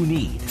site you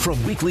need.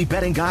 From weekly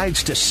betting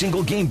guides to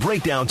single game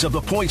breakdowns of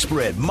the point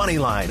spread, money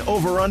line,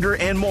 over, under,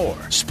 and more.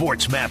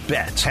 SportsMap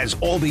Bets has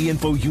all the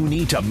info you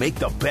need to make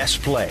the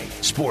best play.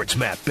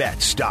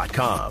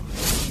 SportsMapBets.com.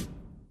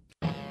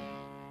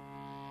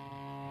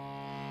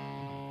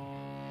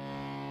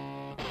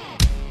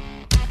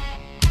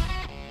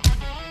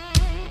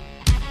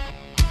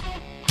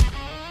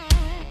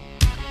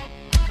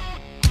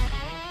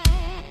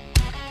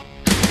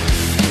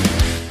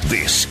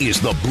 This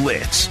is The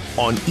Blitz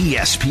on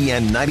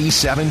ESPN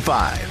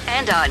 97.5.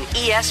 And on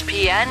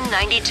ESPN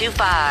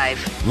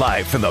 92.5.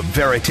 Live from the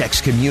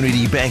Veritex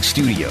Community Bank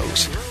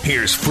Studios,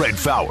 here's Fred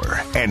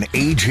Faour and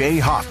A.J.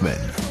 Hoffman.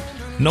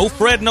 No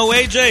Fred, no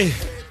A.J.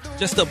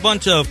 Just a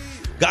bunch of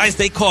guys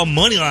they call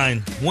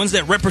Moneyline. Ones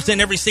that represent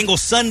every single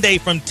Sunday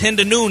from 10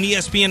 to noon,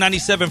 ESPN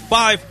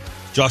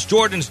 97.5. Josh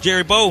Jordan's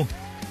Jerry Bow.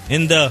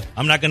 In the,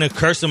 I'm not going to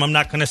curse him, I'm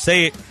not going to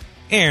say it,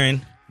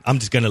 Aaron. I'm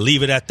just going to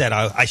leave it at that.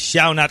 I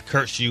shall not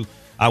curse you.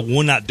 I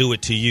will not do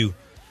it to you.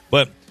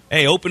 But,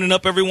 hey, opening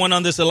up everyone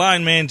on this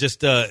line, man,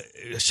 just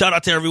shout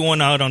out to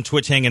everyone out on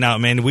Twitch hanging out,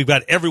 man. We've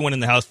got everyone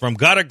in the house from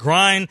Gotta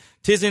Grind,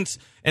 Tizens,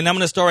 and I'm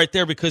going to start right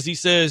there because he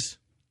says,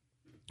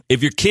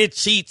 if your kid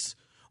cheats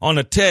on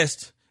a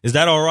test, is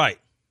that all right?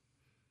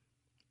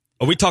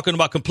 Are we talking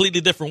about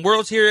completely different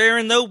worlds here,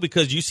 Aaron, though?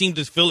 Because you seem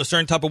to feel a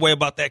certain type of way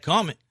about that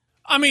comment.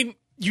 I mean,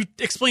 you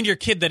explain to your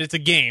kid that it's a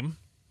game,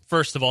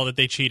 first of all, that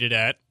they cheated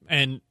at.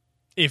 And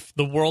if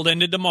the world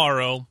ended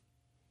tomorrow,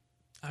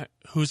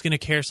 who's going to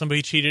care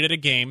somebody cheated at a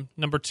game?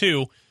 Number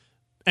two,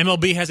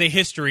 MLB has a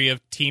history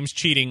of teams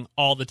cheating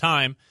all the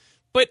time.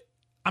 But,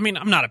 I mean,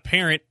 I'm not a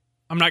parent.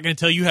 I'm not going to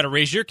tell you how to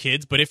raise your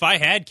kids. But if I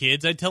had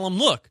kids, I'd tell them,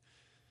 look,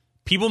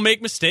 people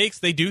make mistakes.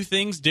 They do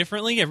things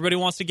differently. Everybody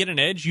wants to get an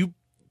edge. You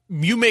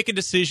make a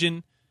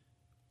decision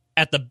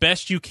at the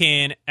best you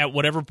can at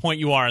whatever point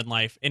you are in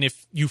life. And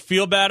if you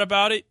feel bad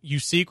about it, you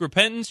seek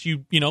repentance.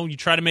 You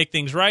try to make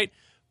things right.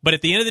 But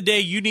at the end of the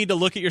day, you need to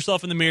look at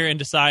yourself in the mirror and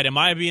decide, am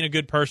I being a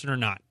good person or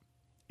not?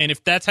 And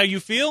if that's how you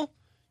feel,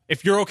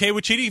 if you're okay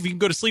with cheating, if you can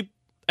go to sleep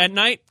at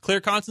night,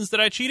 clear conscience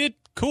that I cheated,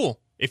 cool.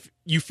 If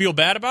you feel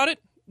bad about it,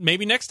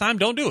 maybe next time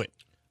don't do it.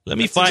 Let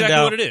me find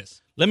out what it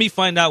is. Let me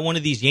find out one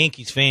of these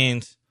Yankees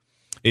fans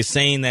is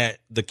saying that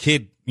the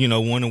kid,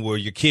 were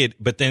your kid,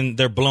 but then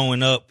they're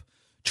blowing up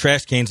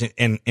trash cans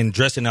and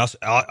dressing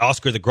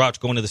Oscar the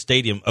Grouch going to the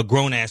stadium, a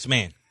grown-ass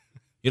man.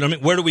 You know what I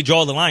mean? Where do we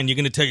draw the line? You're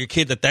going to tell your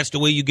kid that that's the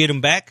way you get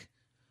him back?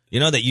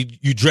 That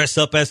you dress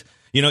up as,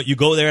 you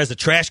go there as a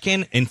trash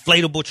can,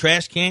 inflatable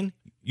trash can.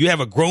 You have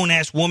a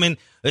grown-ass woman,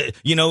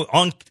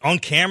 on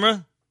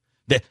camera.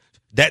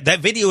 That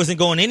video isn't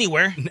going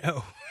anywhere.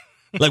 No.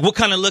 Like, what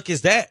kind of look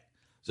is that?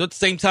 So at the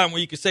same time where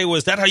you could say, well,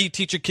 is that how you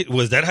teach your kid?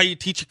 Was that how you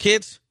teach your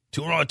kids?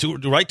 Two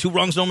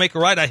wrongs don't make a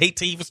right. I hate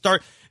to even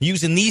start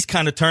using these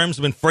kind of terms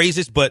and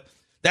phrases, but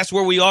that's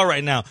where we are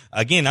right now.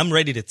 Again, I'm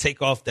ready to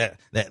take off that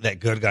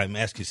good guy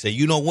mask and say,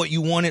 you know what,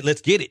 you want it?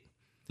 Let's get it.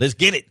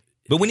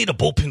 But we need a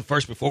bullpen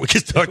first before we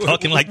can start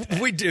talking like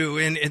that. We do,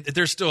 and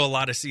there's still a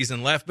lot of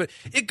season left, but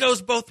it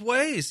goes both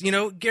ways.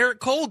 Garrett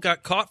Cole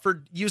got caught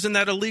for using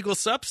that illegal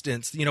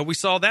substance. We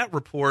saw that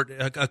report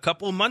a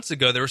couple of months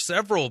ago. There were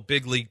several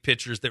big league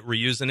pitchers that were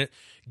using it,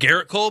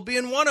 Garrett Cole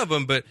being one of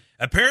them, but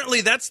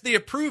apparently that's the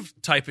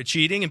approved type of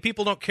cheating, and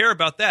people don't care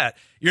about that.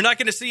 You're not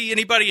going to see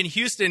anybody in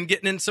Houston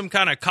getting in some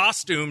kind of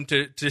costume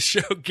to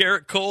show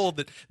Garrett Cole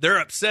that they're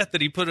upset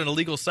that he put an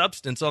illegal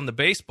substance on the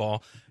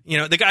baseball.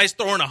 The guy's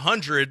throwing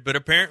 100, but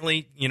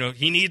apparently,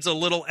 he needs a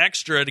little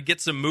extra to get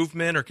some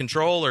movement or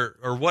control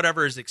or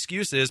whatever his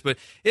excuse is. But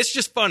it's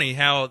just funny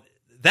how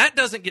That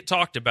doesn't get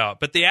talked about.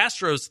 But the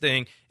Astros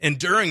thing, and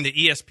during the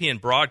ESPN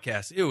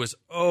broadcast, it was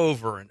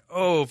over and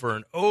over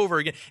and over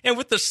again. And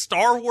with the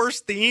Star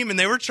Wars theme, and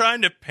they were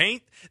trying to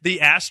paint the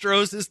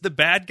Astros as the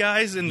bad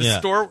guys in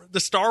the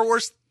Star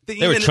Wars theme.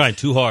 They were trying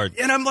too hard.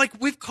 And I'm like,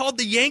 we've called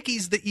the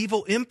Yankees the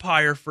evil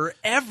empire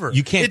forever.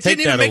 You can't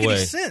take that away. It didn't even make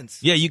any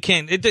sense. Yeah, you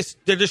can't.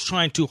 They're just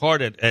trying too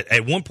hard.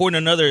 At one point or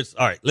another, it's,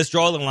 all right, let's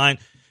draw the line.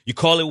 You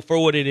call it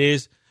for what it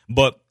is.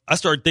 But I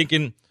started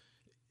thinking,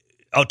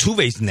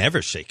 Altuve's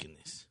never shaking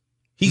this.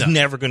 He's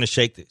never going to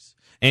shake this.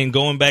 And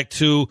going back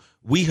to,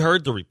 we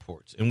heard the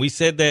reports, and we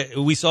said that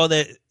we saw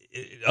that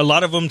a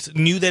lot of them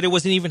knew that it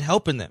wasn't even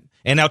helping them.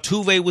 And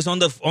Altuve was on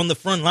the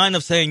front line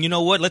of saying, you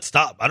know what, let's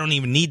stop. I don't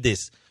even need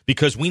this,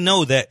 because we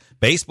know that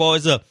baseball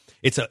is a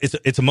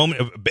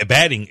moment of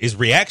batting is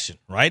reaction,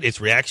 right? It's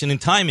reaction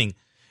and timing.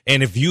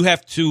 And if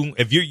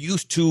you're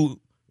used to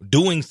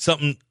doing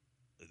something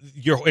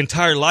your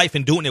entire life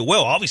and doing it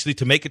well, obviously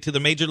to make it to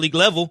the major league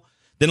level,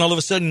 then all of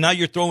a sudden now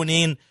you're throwing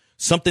in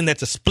something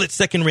that's a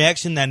split-second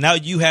reaction that now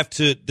you have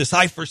to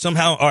decipher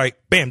somehow. All right,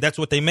 bam, that's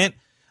what they meant.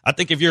 I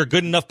think if you're a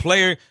good enough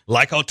player,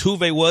 like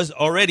Altuve was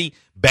already,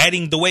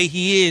 batting the way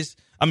he is,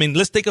 I mean,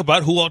 let's think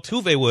about who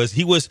Altuve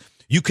was.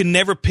 You can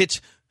never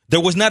pitch.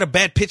 There was not a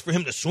bad pitch for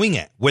him to swing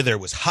at, whether it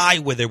was high,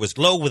 whether it was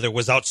low, whether it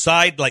was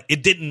outside. Like,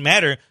 it didn't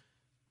matter.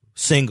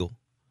 Single,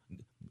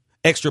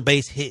 extra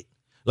base hit.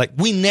 Like,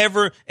 we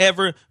never,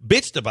 ever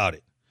bitched about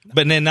it.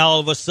 But then now all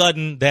of a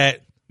sudden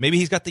that maybe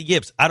he's got the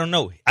yips. I don't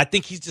know. I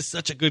think he's just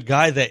such a good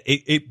guy that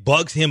it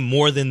bugs him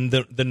more than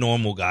the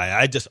normal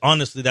guy.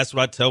 Honestly, that's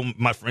what I tell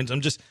my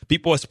friends.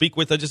 People I speak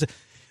with,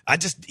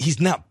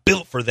 he's not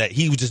built for that.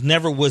 He just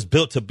never was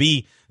built to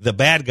be the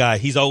bad guy.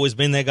 He's always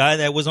been that guy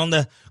that was on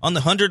the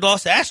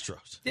 100-loss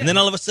Astros. Yeah. And then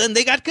all of a sudden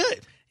they got good.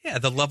 Yeah,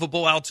 the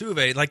lovable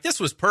Altuve. Like, this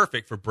was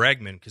perfect for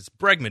Bregman, because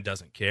Bregman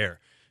doesn't care.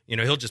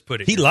 He'll just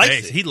put it in his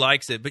face. He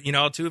likes it. But,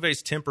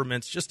 Altuve's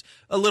temperament's just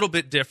a little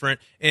bit different.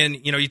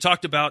 And, you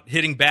talked about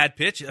hitting bad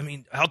pitch. I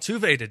mean,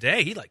 Altuve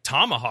today, he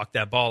tomahawked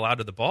that ball out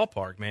of the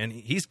ballpark, man.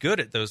 He's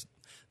good at those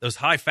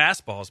high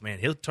fastballs, man.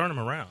 He'll turn them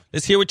around.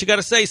 Let's hear what you got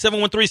to say.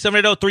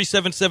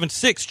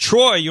 713-780-3776.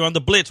 Troy, you're on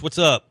the Blitz. What's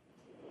up?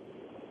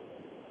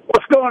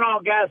 What's going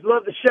on, guys?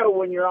 Love the show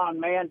when you're on,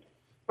 man.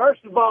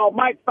 First of all,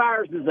 Mike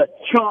Faour is a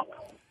chump.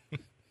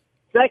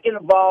 Second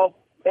of all,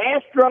 the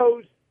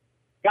Astros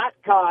got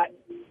caught.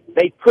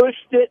 They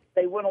pushed it.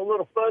 They went a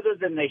little further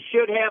than they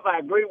should have. I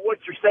agree with what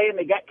you're saying.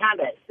 They got kind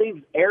of,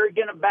 seems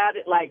arrogant about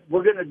it, like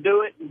we're going to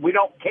do it. We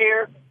don't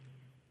care.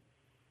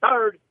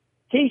 Third,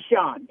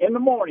 Keyshawn in the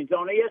mornings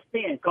on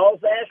ESPN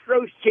calls the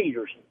Astros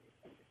cheaters.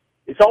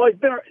 It's always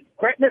been,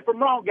 correct me if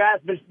I'm wrong, guys,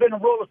 but it's been a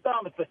rule of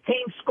thumb. If a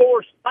team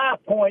scores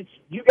 5 points,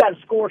 you got to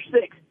score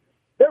 6.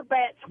 Their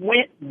bats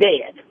went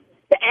dead.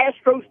 The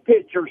Astros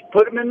pitchers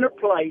put them in their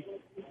place.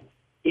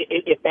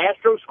 If the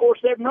Astros score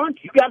 7 runs,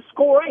 you got to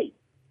score 8.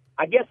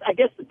 I guess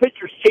the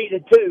pitchers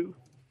cheated too,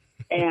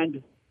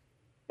 and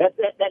that's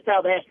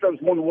how the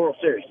Astros won the World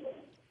Series.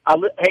 I'll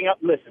hang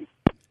up and listen.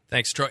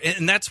 Thanks, Troy.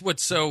 And that's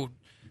what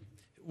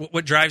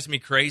drives me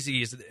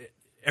crazy is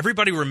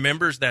everybody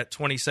remembers that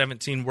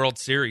 2017 World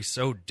Series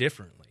so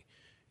differently.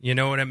 You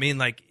know what I mean?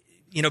 Like,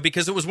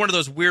 because it was one of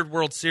those weird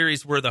World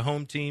Series where the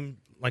home team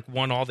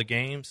won all the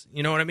games.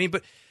 You know what I mean?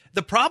 But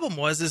the problem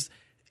is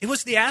it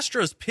was the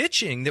Astros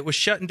pitching that was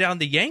shutting down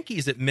the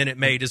Yankees at Minute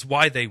Maid is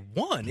why they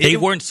won. They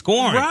weren't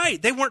scoring.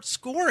 Right. They weren't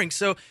scoring.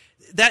 So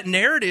that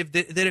narrative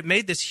that it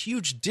made this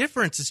huge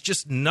difference is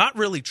just not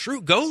really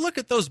true. Go look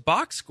at those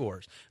box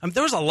scores.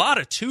 There was a lot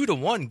of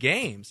 2-1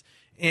 games,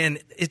 and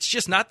it's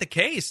just not the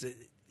case.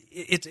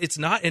 It's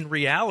not in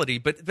reality,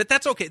 but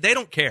that's okay. They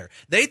don't care.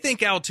 They think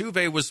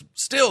Altuve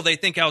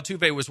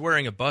was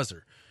wearing a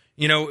buzzer.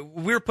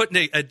 We were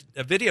putting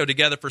a video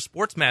together for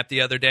Sports Map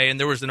the other day, and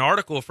there was an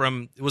article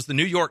it was the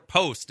New York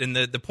Post, and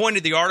the point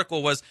of the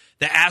article was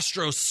the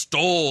Astros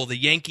stole the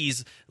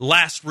Yankees'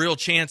 last real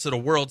chance at a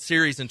World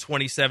Series in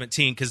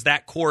 2017 because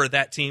that core of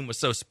that team was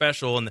so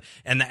special,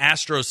 and the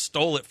Astros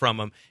stole it from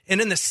them. And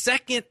in the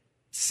second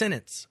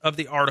sentence of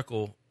the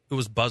article, it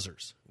was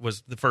buzzers,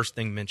 was the first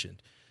thing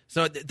mentioned.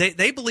 So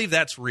they believe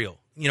that's real.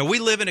 We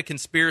live in a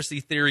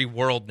conspiracy theory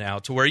world now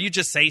to where you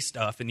just say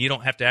stuff and you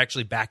don't have to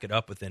actually back it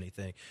up with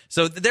anything.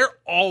 So they're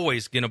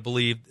always going to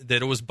believe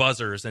that it was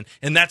buzzers.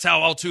 And that's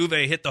how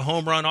Altuve hit the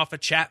home run off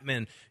of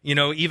Chapman,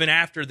 even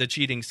after the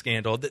cheating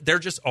scandal. They're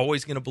just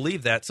always going to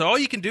believe that. So all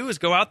you can do is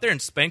go out there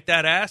and spank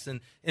that ass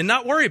and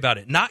not worry about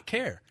it, not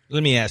care.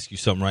 Let me ask you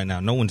something right now.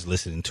 No one's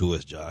listening to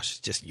us, Josh. It's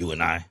just you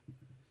and I.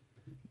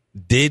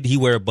 Did he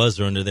wear a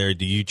buzzer under there?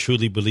 Do you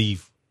truly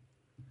believe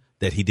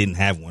that he didn't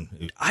have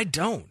one? I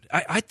don't.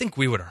 I think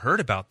we would have heard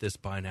about this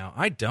by now.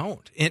 I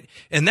don't.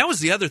 And that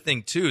was the other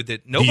thing, too,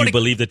 that nobody... Do you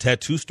believe the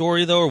tattoo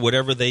story, though, or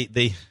whatever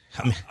they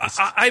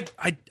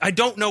I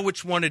don't know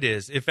which one it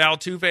is. If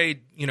Altuve,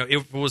 if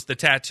it was the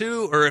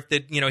tattoo or if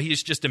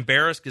he's just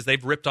embarrassed because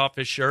they've ripped off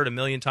his shirt a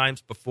million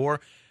times before.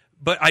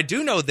 But I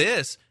do know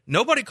this.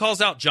 Nobody calls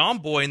out John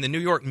Boy in the New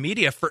York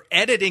media for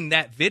editing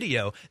that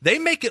video. They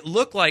make it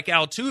look like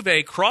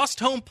Altuve crossed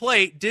home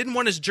plate, didn't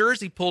want his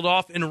jersey pulled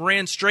off, and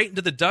ran straight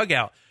into the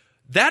dugout.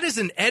 That is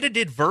an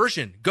edited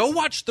version. Go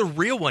watch the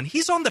real one.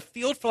 He's on the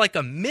field for like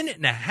a minute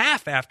and a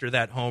half after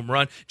that home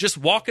run, just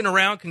walking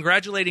around,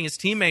 congratulating his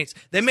teammates.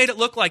 They made it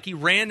look like he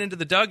ran into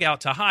the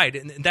dugout to hide,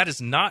 and that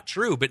is not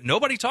true, but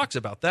nobody talks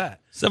about that.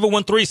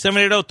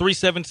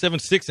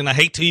 713-780-3776, and I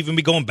hate to even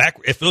be going back.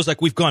 It feels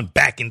like we've gone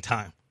back in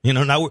time. You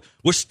know, now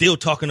we're still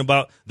talking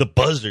about the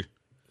buzzer.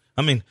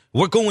 I mean,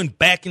 we're going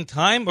back in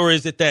time, or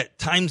is it that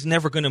time's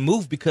never going to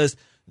move because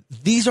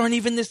these aren't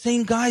even the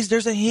same guys?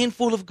 There's a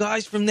handful of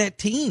guys from that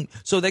team.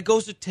 So that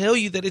goes to tell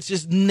you that it's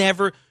just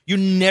never, you're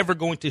never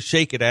going to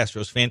shake it,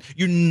 Astros fan.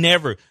 You're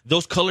never,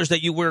 those colors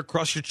that you wear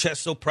across your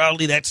chest so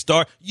proudly, that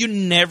star, you're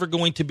never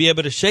going to be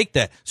able to shake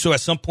that. So at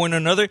some point or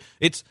another,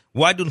 it's,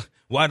 why do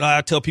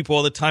I tell people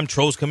all the time,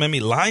 trolls come at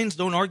me, lions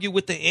don't argue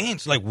with the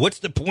ants. Like, what's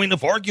the point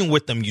of arguing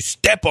with them? You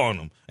step on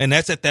them. And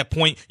that's at that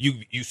point,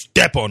 you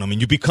step on them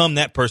and you become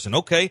that person.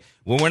 Okay,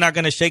 well, we're not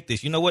going to shake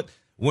this. You know what?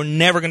 We're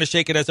never going to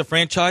shake it as a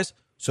franchise.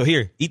 So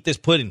here, eat this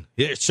pudding.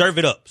 Here, serve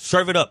it up.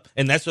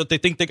 And that's what they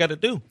think they got to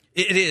do.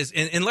 It is.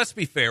 And let's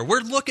be fair.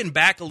 We're looking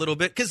back a little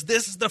bit because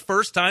this is the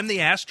first time the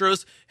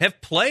Astros have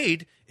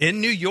played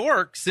in New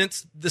York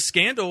since the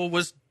scandal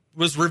was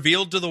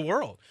revealed to the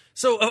world.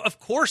 So, of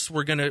course,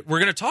 we're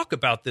gonna talk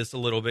about this a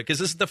little bit because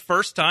this is the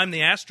first time the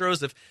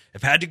Astros have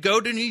had to go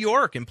to New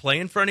York and play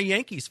in front of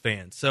Yankees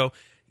fans. So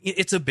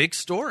it's a big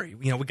story.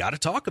 You know, we got to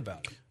talk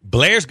about it.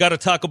 Blair's got to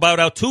talk about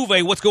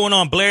Altuve. What's going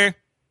on, Blair?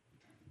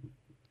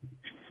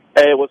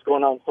 Hey, what's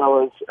going on,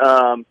 fellas?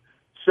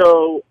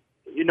 So,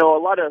 you know,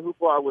 a lot of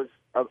hoopla was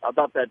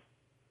about that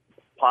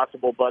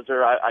possible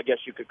buzzer, I guess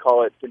you could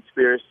call it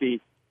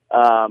conspiracy,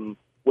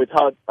 with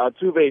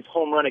Altuve's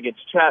home run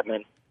against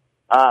Chapman,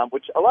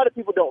 which a lot of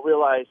people don't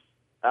realize.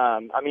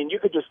 I mean, you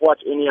could just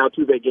watch any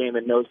Altuve game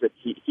and knows that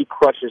he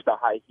crushes the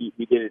high heat.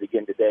 He did it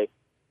again today.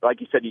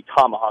 Like you said, he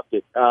tomahawked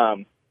it.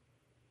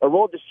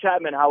 Aroldis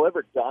Chapman,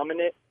 however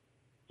dominant,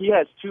 he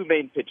has two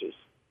main pitches.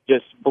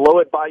 Just blow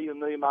it by you a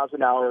million miles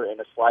an hour and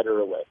a slider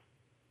away.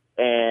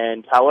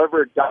 And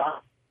however,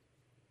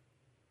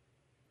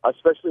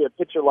 especially a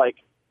pitcher like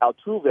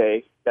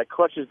Altuve that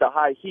crushes the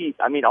high heat,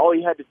 I mean, all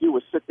he had to do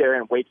was sit there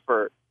and wait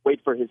for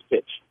his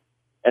pitch.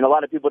 And a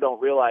lot of people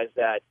don't realize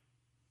that,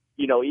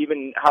 you know,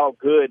 even how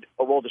good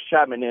Aroldis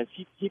Chapman is,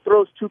 he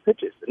throws two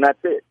pitches, and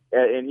that's it.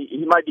 And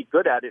he might be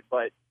good at it,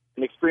 but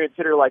an experienced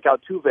hitter like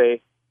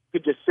Altuve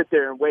could just sit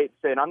there and wait,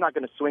 saying, I'm not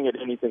going to swing at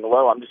anything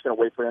low. I'm just going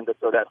to wait for him to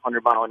throw that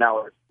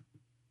 100-mile-an-hour.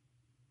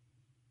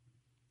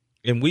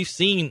 And we've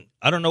seen,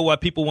 I don't know why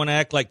people want to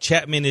act like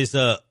Chapman is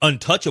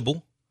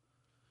untouchable.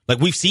 Like,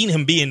 we've seen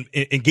him be in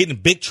getting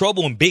big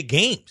trouble in big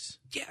games.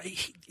 Yeah,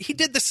 he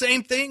did the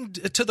same thing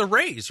to the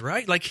Rays,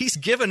 right? Like, he's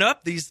given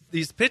up these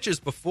pitches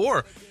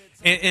before.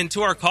 And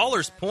to our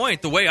caller's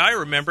point, the way I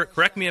remember it,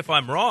 correct me if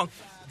I'm wrong,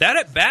 that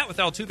at bat with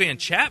Altuve and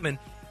Chapman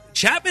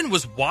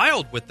was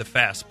wild with the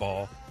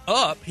fastball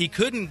up. He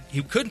couldn't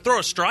throw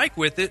a strike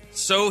with it,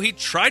 so he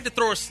tried to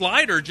throw a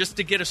slider just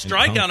to get a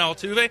strike on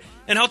Altuve,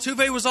 and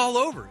Altuve was all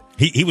over it.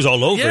 He was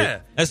all over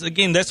it.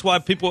 That's why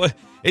people,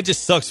 it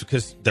just sucks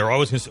because they're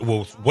always going to say,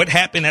 well, what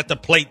happened at the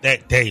plate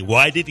that day?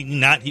 Why did he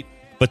not?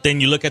 But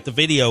then you look at the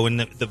video,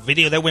 and the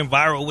video that went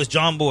viral was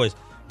John Boy's,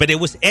 but it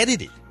was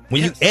edited.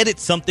 When you edit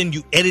something,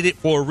 you edit it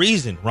for a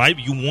reason, right?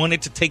 You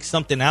wanted to take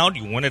something out,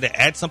 you wanted to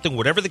add something,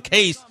 whatever the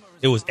case,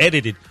 it was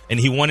edited, and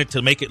he wanted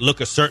to make it look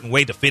a certain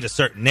way to fit a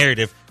certain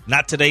narrative.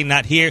 Not today,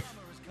 not here.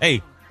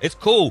 Hey, it's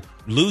cool.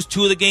 Lose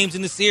 2 of the games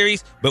in the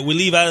series, but we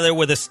leave out of there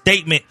with a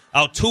statement.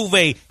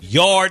 Altuve,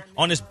 yard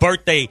on his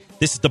birthday.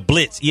 This is the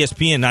Blitz,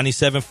 ESPN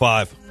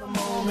 97.5.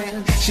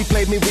 She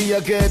played me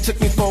real good, took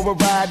me for a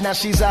ride. Now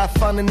she's out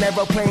fun and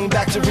never playing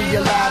back to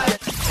realize.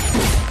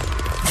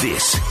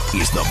 This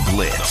is the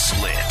Blitz.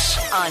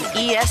 On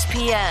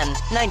ESPN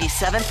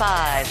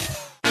 97.5.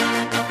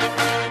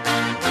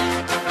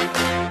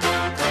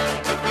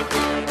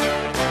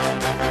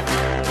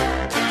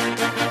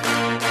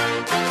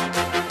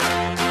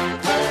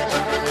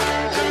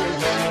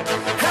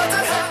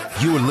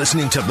 You're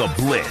listening to The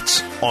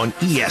Blitz on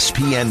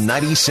ESPN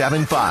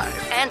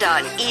 97.5. And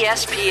on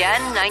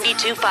ESPN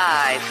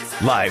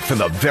 92.5. Live from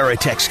the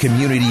Veritex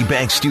Community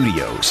Bank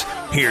Studios,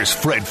 here's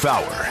Fred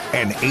Faour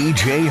and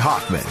A.J.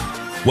 Hoffman.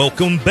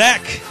 Welcome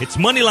back. It's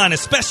Moneyline, a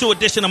special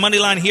edition of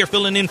Moneyline here,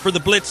 filling in for The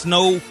Blitz.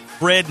 No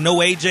Fred,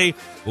 no A.J.,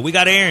 but we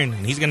got Aaron,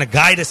 and he's going to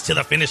guide us to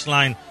the finish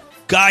line,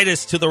 guide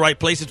us to the right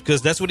places,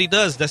 because that's what he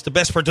does. That's the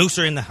best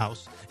producer in the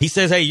house. He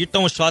says, hey, you're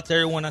throwing shots at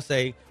everyone. I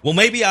say, well,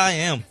 maybe I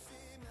am.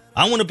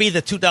 I want to be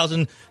the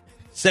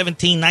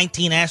 2017,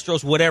 19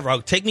 Astros,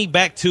 whatever. Take me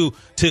back to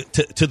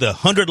the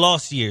 100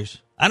 lost years.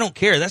 I don't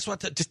care. That's what.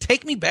 Just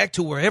take me back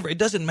to wherever. It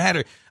doesn't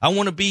matter. I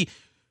want to be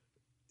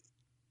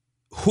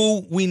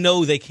who we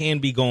know they can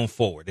be going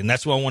forward, and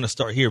that's why I want to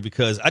start here,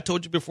 because I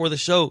told you before the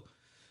show,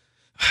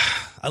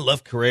 I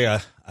love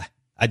Correa.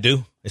 I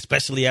do,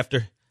 especially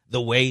after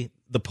the way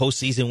the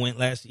postseason went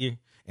last year,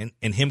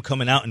 and him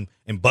coming out and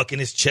bucking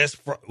his chest,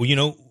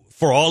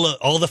 for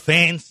all the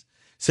fans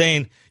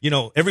saying,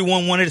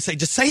 everyone wanted to say,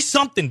 just say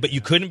something, but you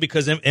couldn't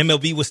because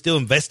MLB was still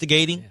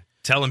investigating. Yeah.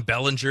 Telling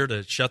Bellinger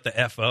to shut the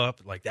F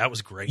up. Like, that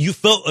was great. You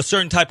felt a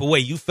certain type of way.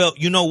 You felt,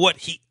 you know what?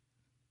 He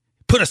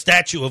put a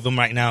statue of him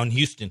right now in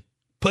Houston.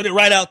 Put it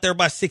right out there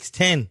by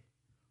 610.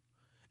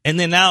 And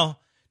then now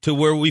to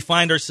where we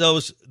find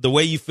ourselves, the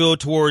way you feel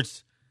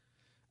towards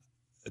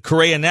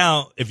Correa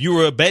now, if you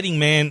were a betting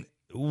man,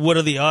 what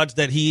are the odds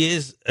that he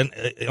is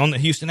on the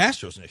Houston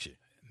Astros next year?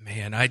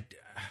 Man, I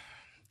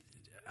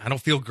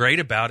don't feel great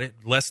about it.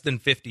 Less than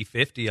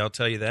 50-50, I'll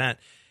tell you that.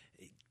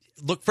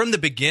 Look, from the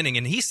beginning,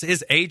 and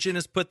his agent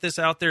has put this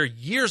out there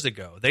years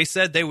ago. They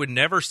said they would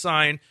never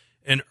sign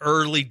an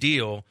early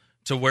deal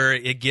to where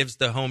it gives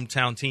the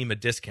hometown team a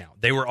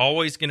discount. They were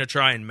always going to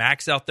try and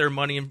max out their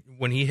money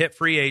when he hit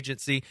free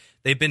agency.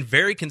 They've been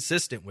very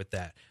consistent with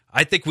that.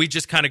 I think we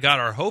just kind of got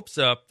our hopes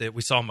up that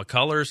we saw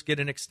McCullers get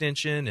an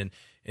extension,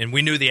 and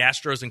we knew the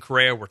Astros and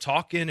Correa were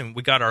talking, and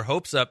we got our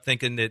hopes up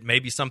thinking that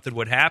maybe something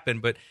would happen,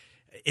 but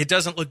it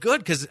doesn't look good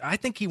because I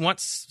think he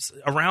wants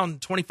around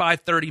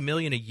 $25-30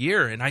 million a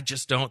year, and I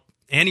just don't.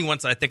 And he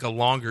wants, I think, a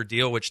longer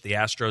deal, which the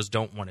Astros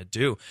don't want to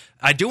do.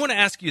 I do want to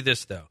ask you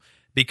this, though,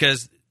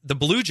 because the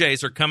Blue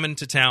Jays are coming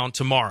to town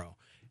tomorrow,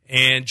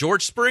 and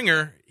George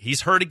Springer,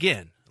 he's hurt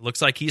again. It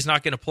looks like he's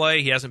not going to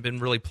play. He hasn't been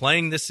really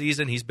playing this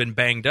season. He's been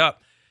banged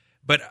up.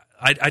 But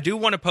I do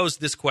want to pose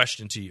this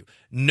question to you.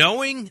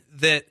 Knowing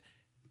that,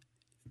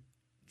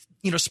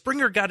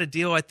 Springer got a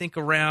deal, I think,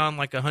 around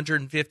like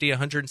 $150,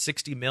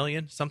 $160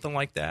 million, something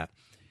like that.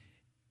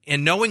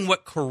 And knowing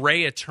what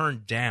Correa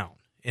turned down,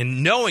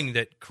 and knowing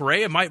that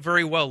Correa might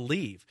very well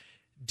leave,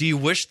 do you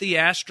wish the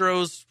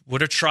Astros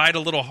would have tried a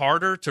little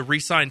harder to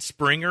re-sign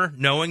Springer,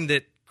 knowing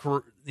that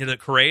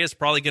Correa is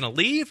probably going to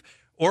leave?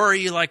 Or are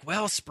you like,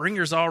 well,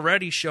 Springer's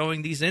already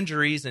showing these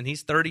injuries, and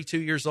he's 32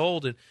 years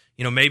old, and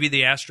maybe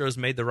the Astros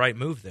made the right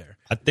move there?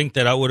 I think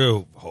that I would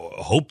have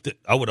hoped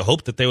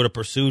that they would have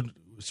pursued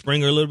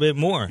Springer a little bit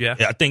more. Yeah.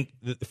 I think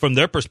from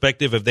their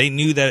perspective, if they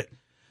knew that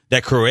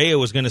Correa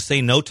was going to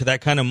say no to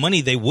that kind of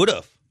money, they would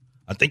have.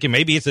 I'm thinking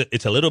maybe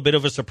it's a little bit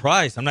of a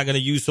surprise. I'm not going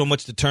to use so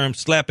much the term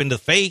slap in the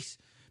face,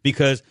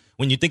 because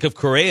when you think of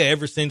Correa,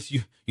 ever since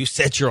you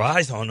set your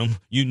eyes on him,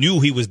 you knew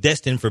he was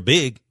destined for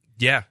big.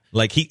 Yeah.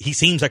 Like he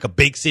seems like a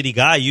big city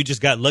guy. You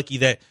just got lucky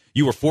that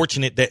you were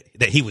fortunate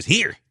that he was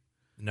here.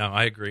 No,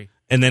 I agree.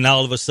 And then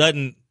all of a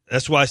sudden,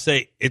 that's why I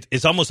say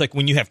it's almost like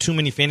when you have too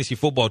many fantasy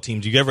football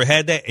teams. You ever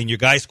had that and your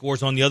guy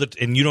scores on the other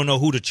and you don't know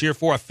who to cheer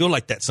for? I feel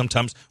like that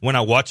sometimes when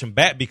I watch him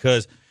bat,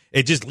 because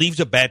it just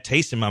leaves a bad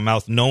taste in my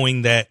mouth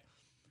knowing that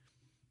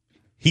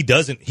he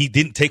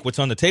didn't take what's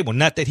on the table.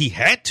 Not that he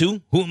had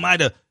to. Who am I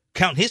to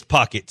count his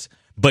pockets?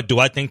 But do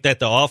I think that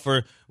the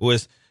offer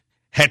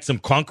had some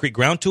concrete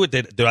ground to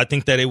it? Do I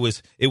think that it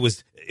was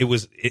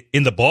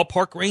in the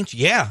ballpark range?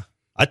 Yeah.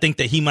 I think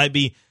that he might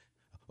be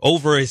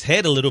over his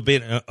head a little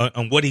bit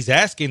on what he's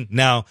asking.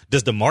 Now,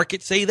 does the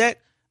market say that?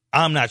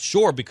 I'm not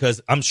sure,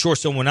 because I'm sure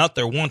someone out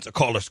there wants a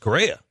Carlos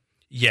Correa.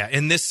 Yeah,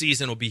 and this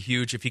season will be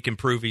huge if he can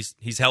prove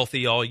he's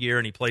healthy all year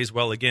and he plays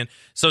well again.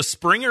 So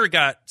Springer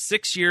got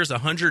 6 years,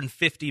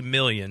 $150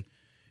 million,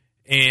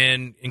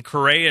 and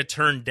Correa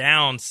turned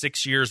down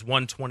 6 years,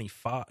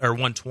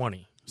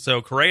 $120.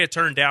 So Correa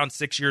turned down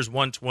 6 years,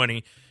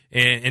 $120,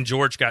 and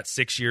George got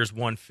 6 years,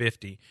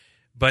 $150.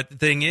 But the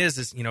thing is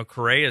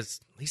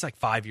he's like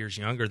 5 years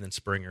younger than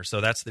Springer,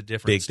 so that's the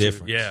difference. Big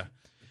difference. Yeah.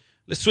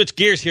 Let's switch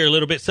gears here a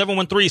little bit.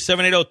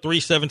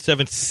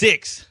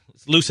 713-780-3776.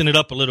 Let's loosen it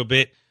up a little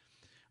bit.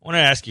 I want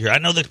to ask you here. I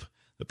know that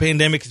the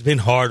pandemic has been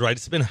hard, right?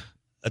 It's been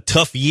a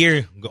tough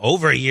year,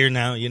 over a year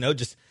now,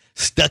 just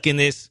stuck in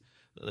this.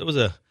 There was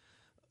a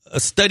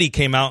study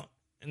came out,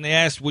 and they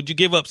asked, would you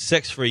give up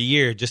sex for a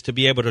year just to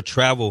be able to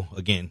travel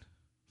again?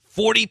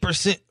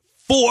 40%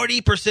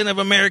 of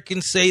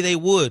Americans say they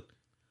would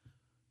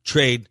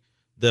trade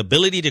the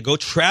ability to go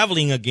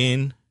traveling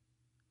again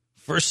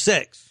for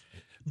sex.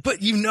 But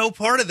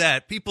part of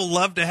that, people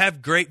love to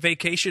have great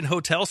vacation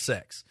hotel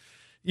sex.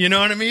 You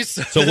know what I mean?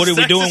 So what are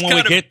we doing when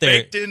we get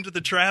there? Baked into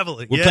the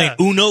traveling. We're playing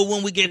Uno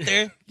when we get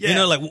there?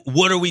 Yeah.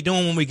 What are we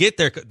doing when we get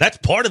there? That's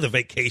part of the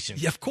vacation.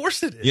 Yeah, of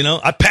course it is.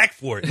 I packed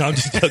for it. No, I'm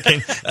just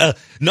joking.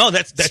 No,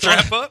 that's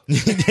strap up.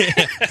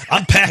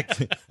 I'm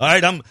packed. All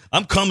right,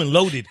 I'm coming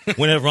loaded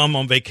whenever I'm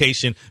on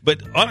vacation.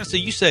 But honestly,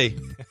 you say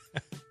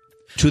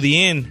to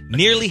the end,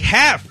 nearly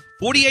half,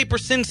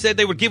 48% said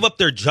they would give up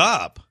their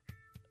job.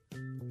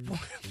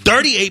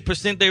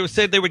 38%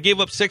 said they would give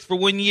up sex for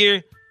 1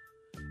 year.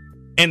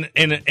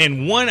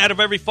 And 1 out of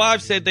every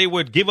 5 said they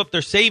would give up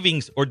their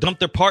savings or dump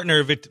their partner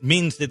if it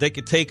means that they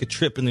could take a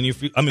trip in the near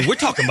future. I mean, we're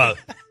talking about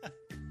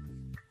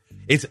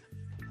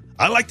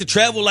I like to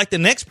travel like the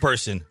next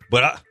person,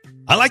 but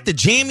I like the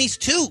jammies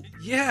too.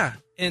 Yeah,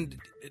 and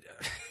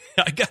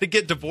I got to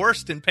get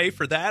divorced and pay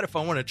for that if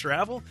I want to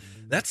travel.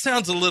 That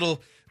sounds a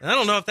little. I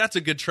don't know if that's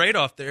a good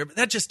trade-off there, but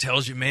that just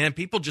tells you, man,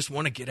 people just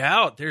want to get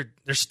out. They're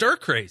stir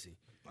crazy.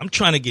 I'm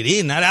trying to get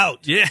in, not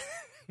out. Yeah.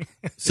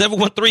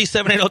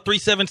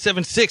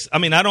 713-780-3776. I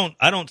mean, I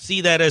don't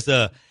see that as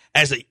a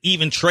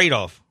even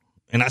trade-off.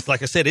 And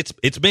like I said,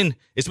 it's been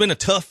a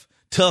tough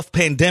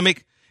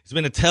pandemic. It's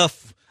been a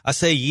tough, I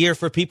say, year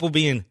for people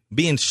being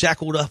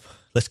shackled up.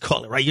 Let's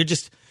call it, right. You're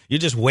just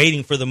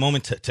waiting for the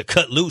moment to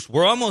cut loose.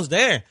 We're almost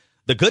there.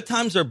 The good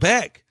times are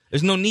back.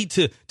 There's no need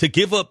to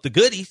give up the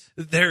goodies.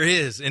 There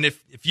is. And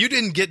if you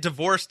didn't get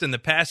divorced in the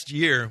past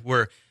year,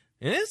 where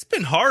it's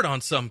been hard on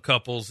some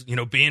couples,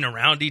 being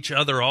around each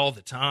other all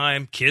the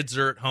time. Kids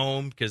are at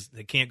home because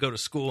they can't go to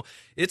school.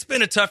 It's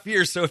been a tough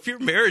year. So if your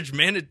marriage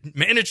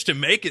managed to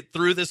make it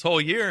through this whole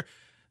year,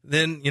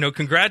 then,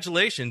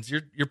 congratulations.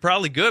 You're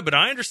probably good. But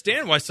I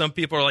understand why some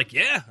people are like,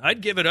 yeah,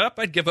 I'd give it up.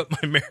 I'd give up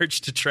my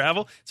marriage to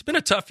travel. It's been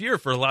a tough year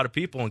for a lot of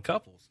people and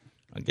couples.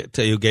 I can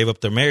tell you who gave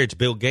up their marriage,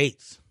 Bill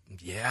Gates.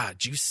 Yeah.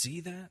 Did you see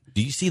that?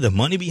 Do you see the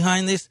money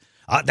behind this?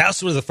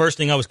 That was the first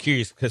thing I was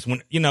curious because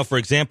when, for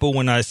example,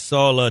 when I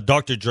saw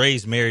Dr.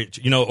 Dre's marriage,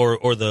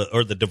 or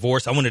the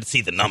divorce, I wanted to see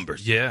the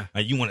numbers. Yeah.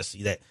 You want to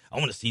see that. I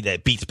want to see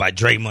that Beats by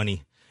Dre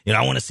money.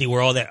 I want to see where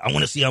all that, I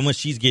want to see how much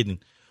she's getting.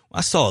 When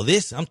I saw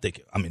this, I'm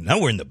thinking, now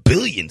we're in the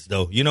billions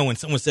though. When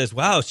someone says,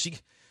 wow, she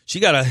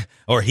got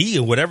or he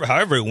or whatever,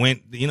 however it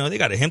went, they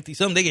got a hefty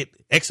something. They get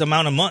X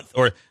amount a month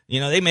or,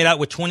 they made out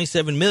with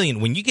 27 million.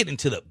 When you get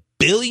into the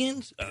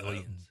billions,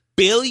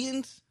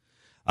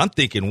 I'm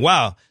thinking,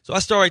 wow. So I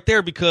start right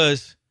there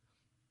because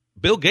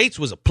Bill Gates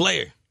was a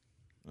player.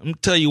 I'm going to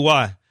tell you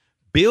why.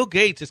 Bill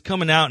Gates is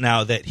coming out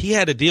now that he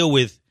had to deal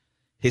with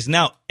his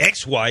now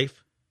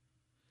ex-wife,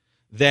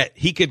 that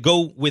he could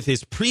go with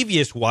his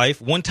previous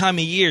wife one time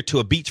a year to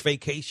a beach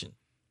vacation.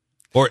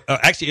 Or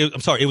actually,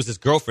 I'm sorry, it was his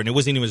girlfriend. It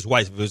wasn't even his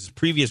wife. It was his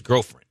previous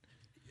girlfriend.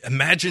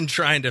 Imagine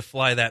trying to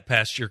fly that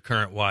past your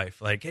current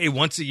wife. Like, hey,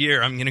 once a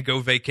year, I'm going to go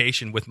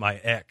vacation with my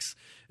ex.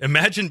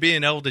 Imagine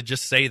being able to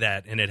just say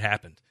that and it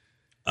happened.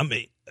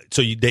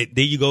 So there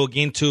you go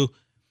again to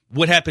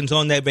what happens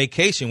on that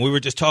vacation. We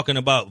were just talking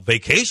about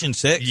vacation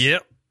sex.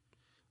 Yep.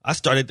 I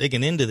started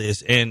digging into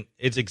this, and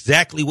it's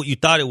exactly what you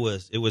thought it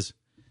was. It was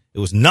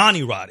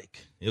non-erotic.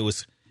 It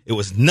was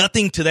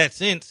nothing to that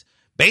sense.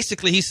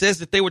 Basically, he says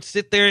that they would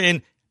sit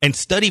there and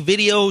study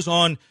videos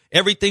on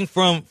everything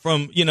from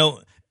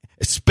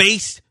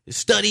space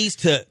studies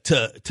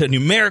to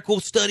numerical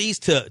studies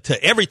to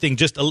everything.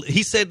 Just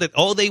he said that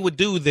all they would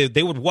do,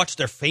 they would watch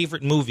their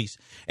favorite movies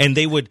and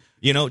they would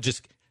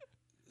just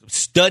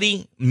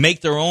study,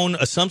 make their own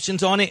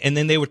assumptions on it, and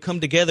then they would come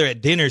together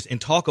at dinners and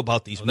talk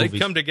about these movies. They'd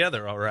come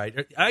together, all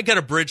right. I got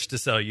a bridge to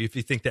sell you if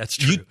you think that's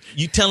true.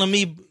 You telling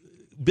me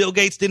Bill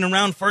Gates didn't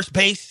around first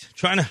base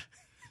trying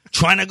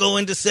to go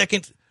into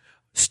second?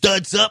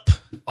 Studs up.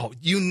 Oh,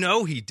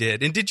 he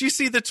did. And did you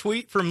see the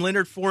tweet from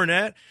Leonard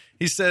Fournette?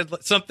 He said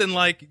something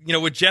like,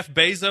 with Jeff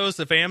Bezos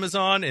of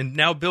Amazon and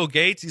now Bill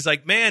Gates, he's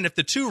like, man, if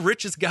the two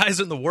richest guys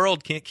in the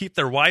world can't keep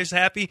their wives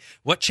happy,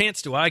 what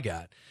chance do I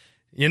got?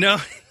 He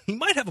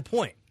might have a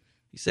point.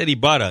 He said he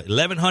bought a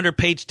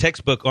 1,100-page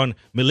textbook on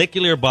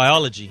molecular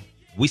biology.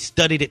 We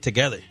studied it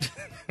together.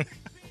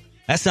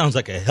 That sounds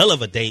like a hell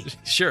of a date.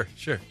 Sure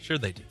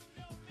they do.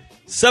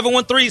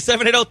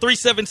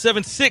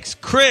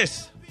 713-780-3776.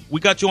 Chris, we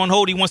got you on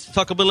hold. He wants to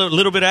talk a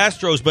little bit of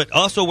Astros, but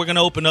also we're going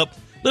to open up a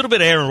little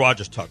bit of Aaron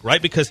Rodgers talk,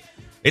 right? Because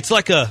it's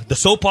like the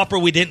soap opera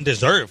we didn't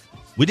deserve.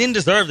 We didn't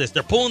deserve this.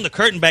 They're pulling the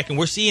curtain back, and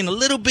we're seeing a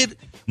little bit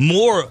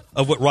more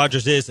of what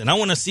Rodgers is. And I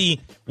want to see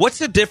what's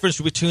the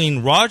difference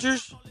between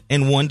Rodgers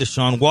and one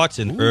Deshaun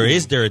Watson, or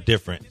is there a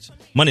difference?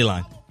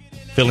 Moneyline,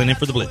 filling in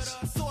for the Blitz.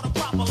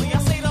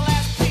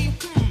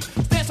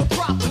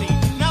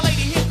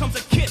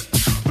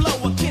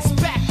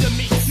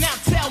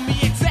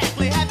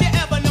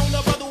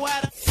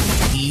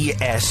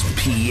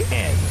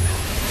 ESPN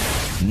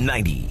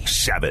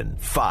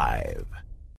 97.5.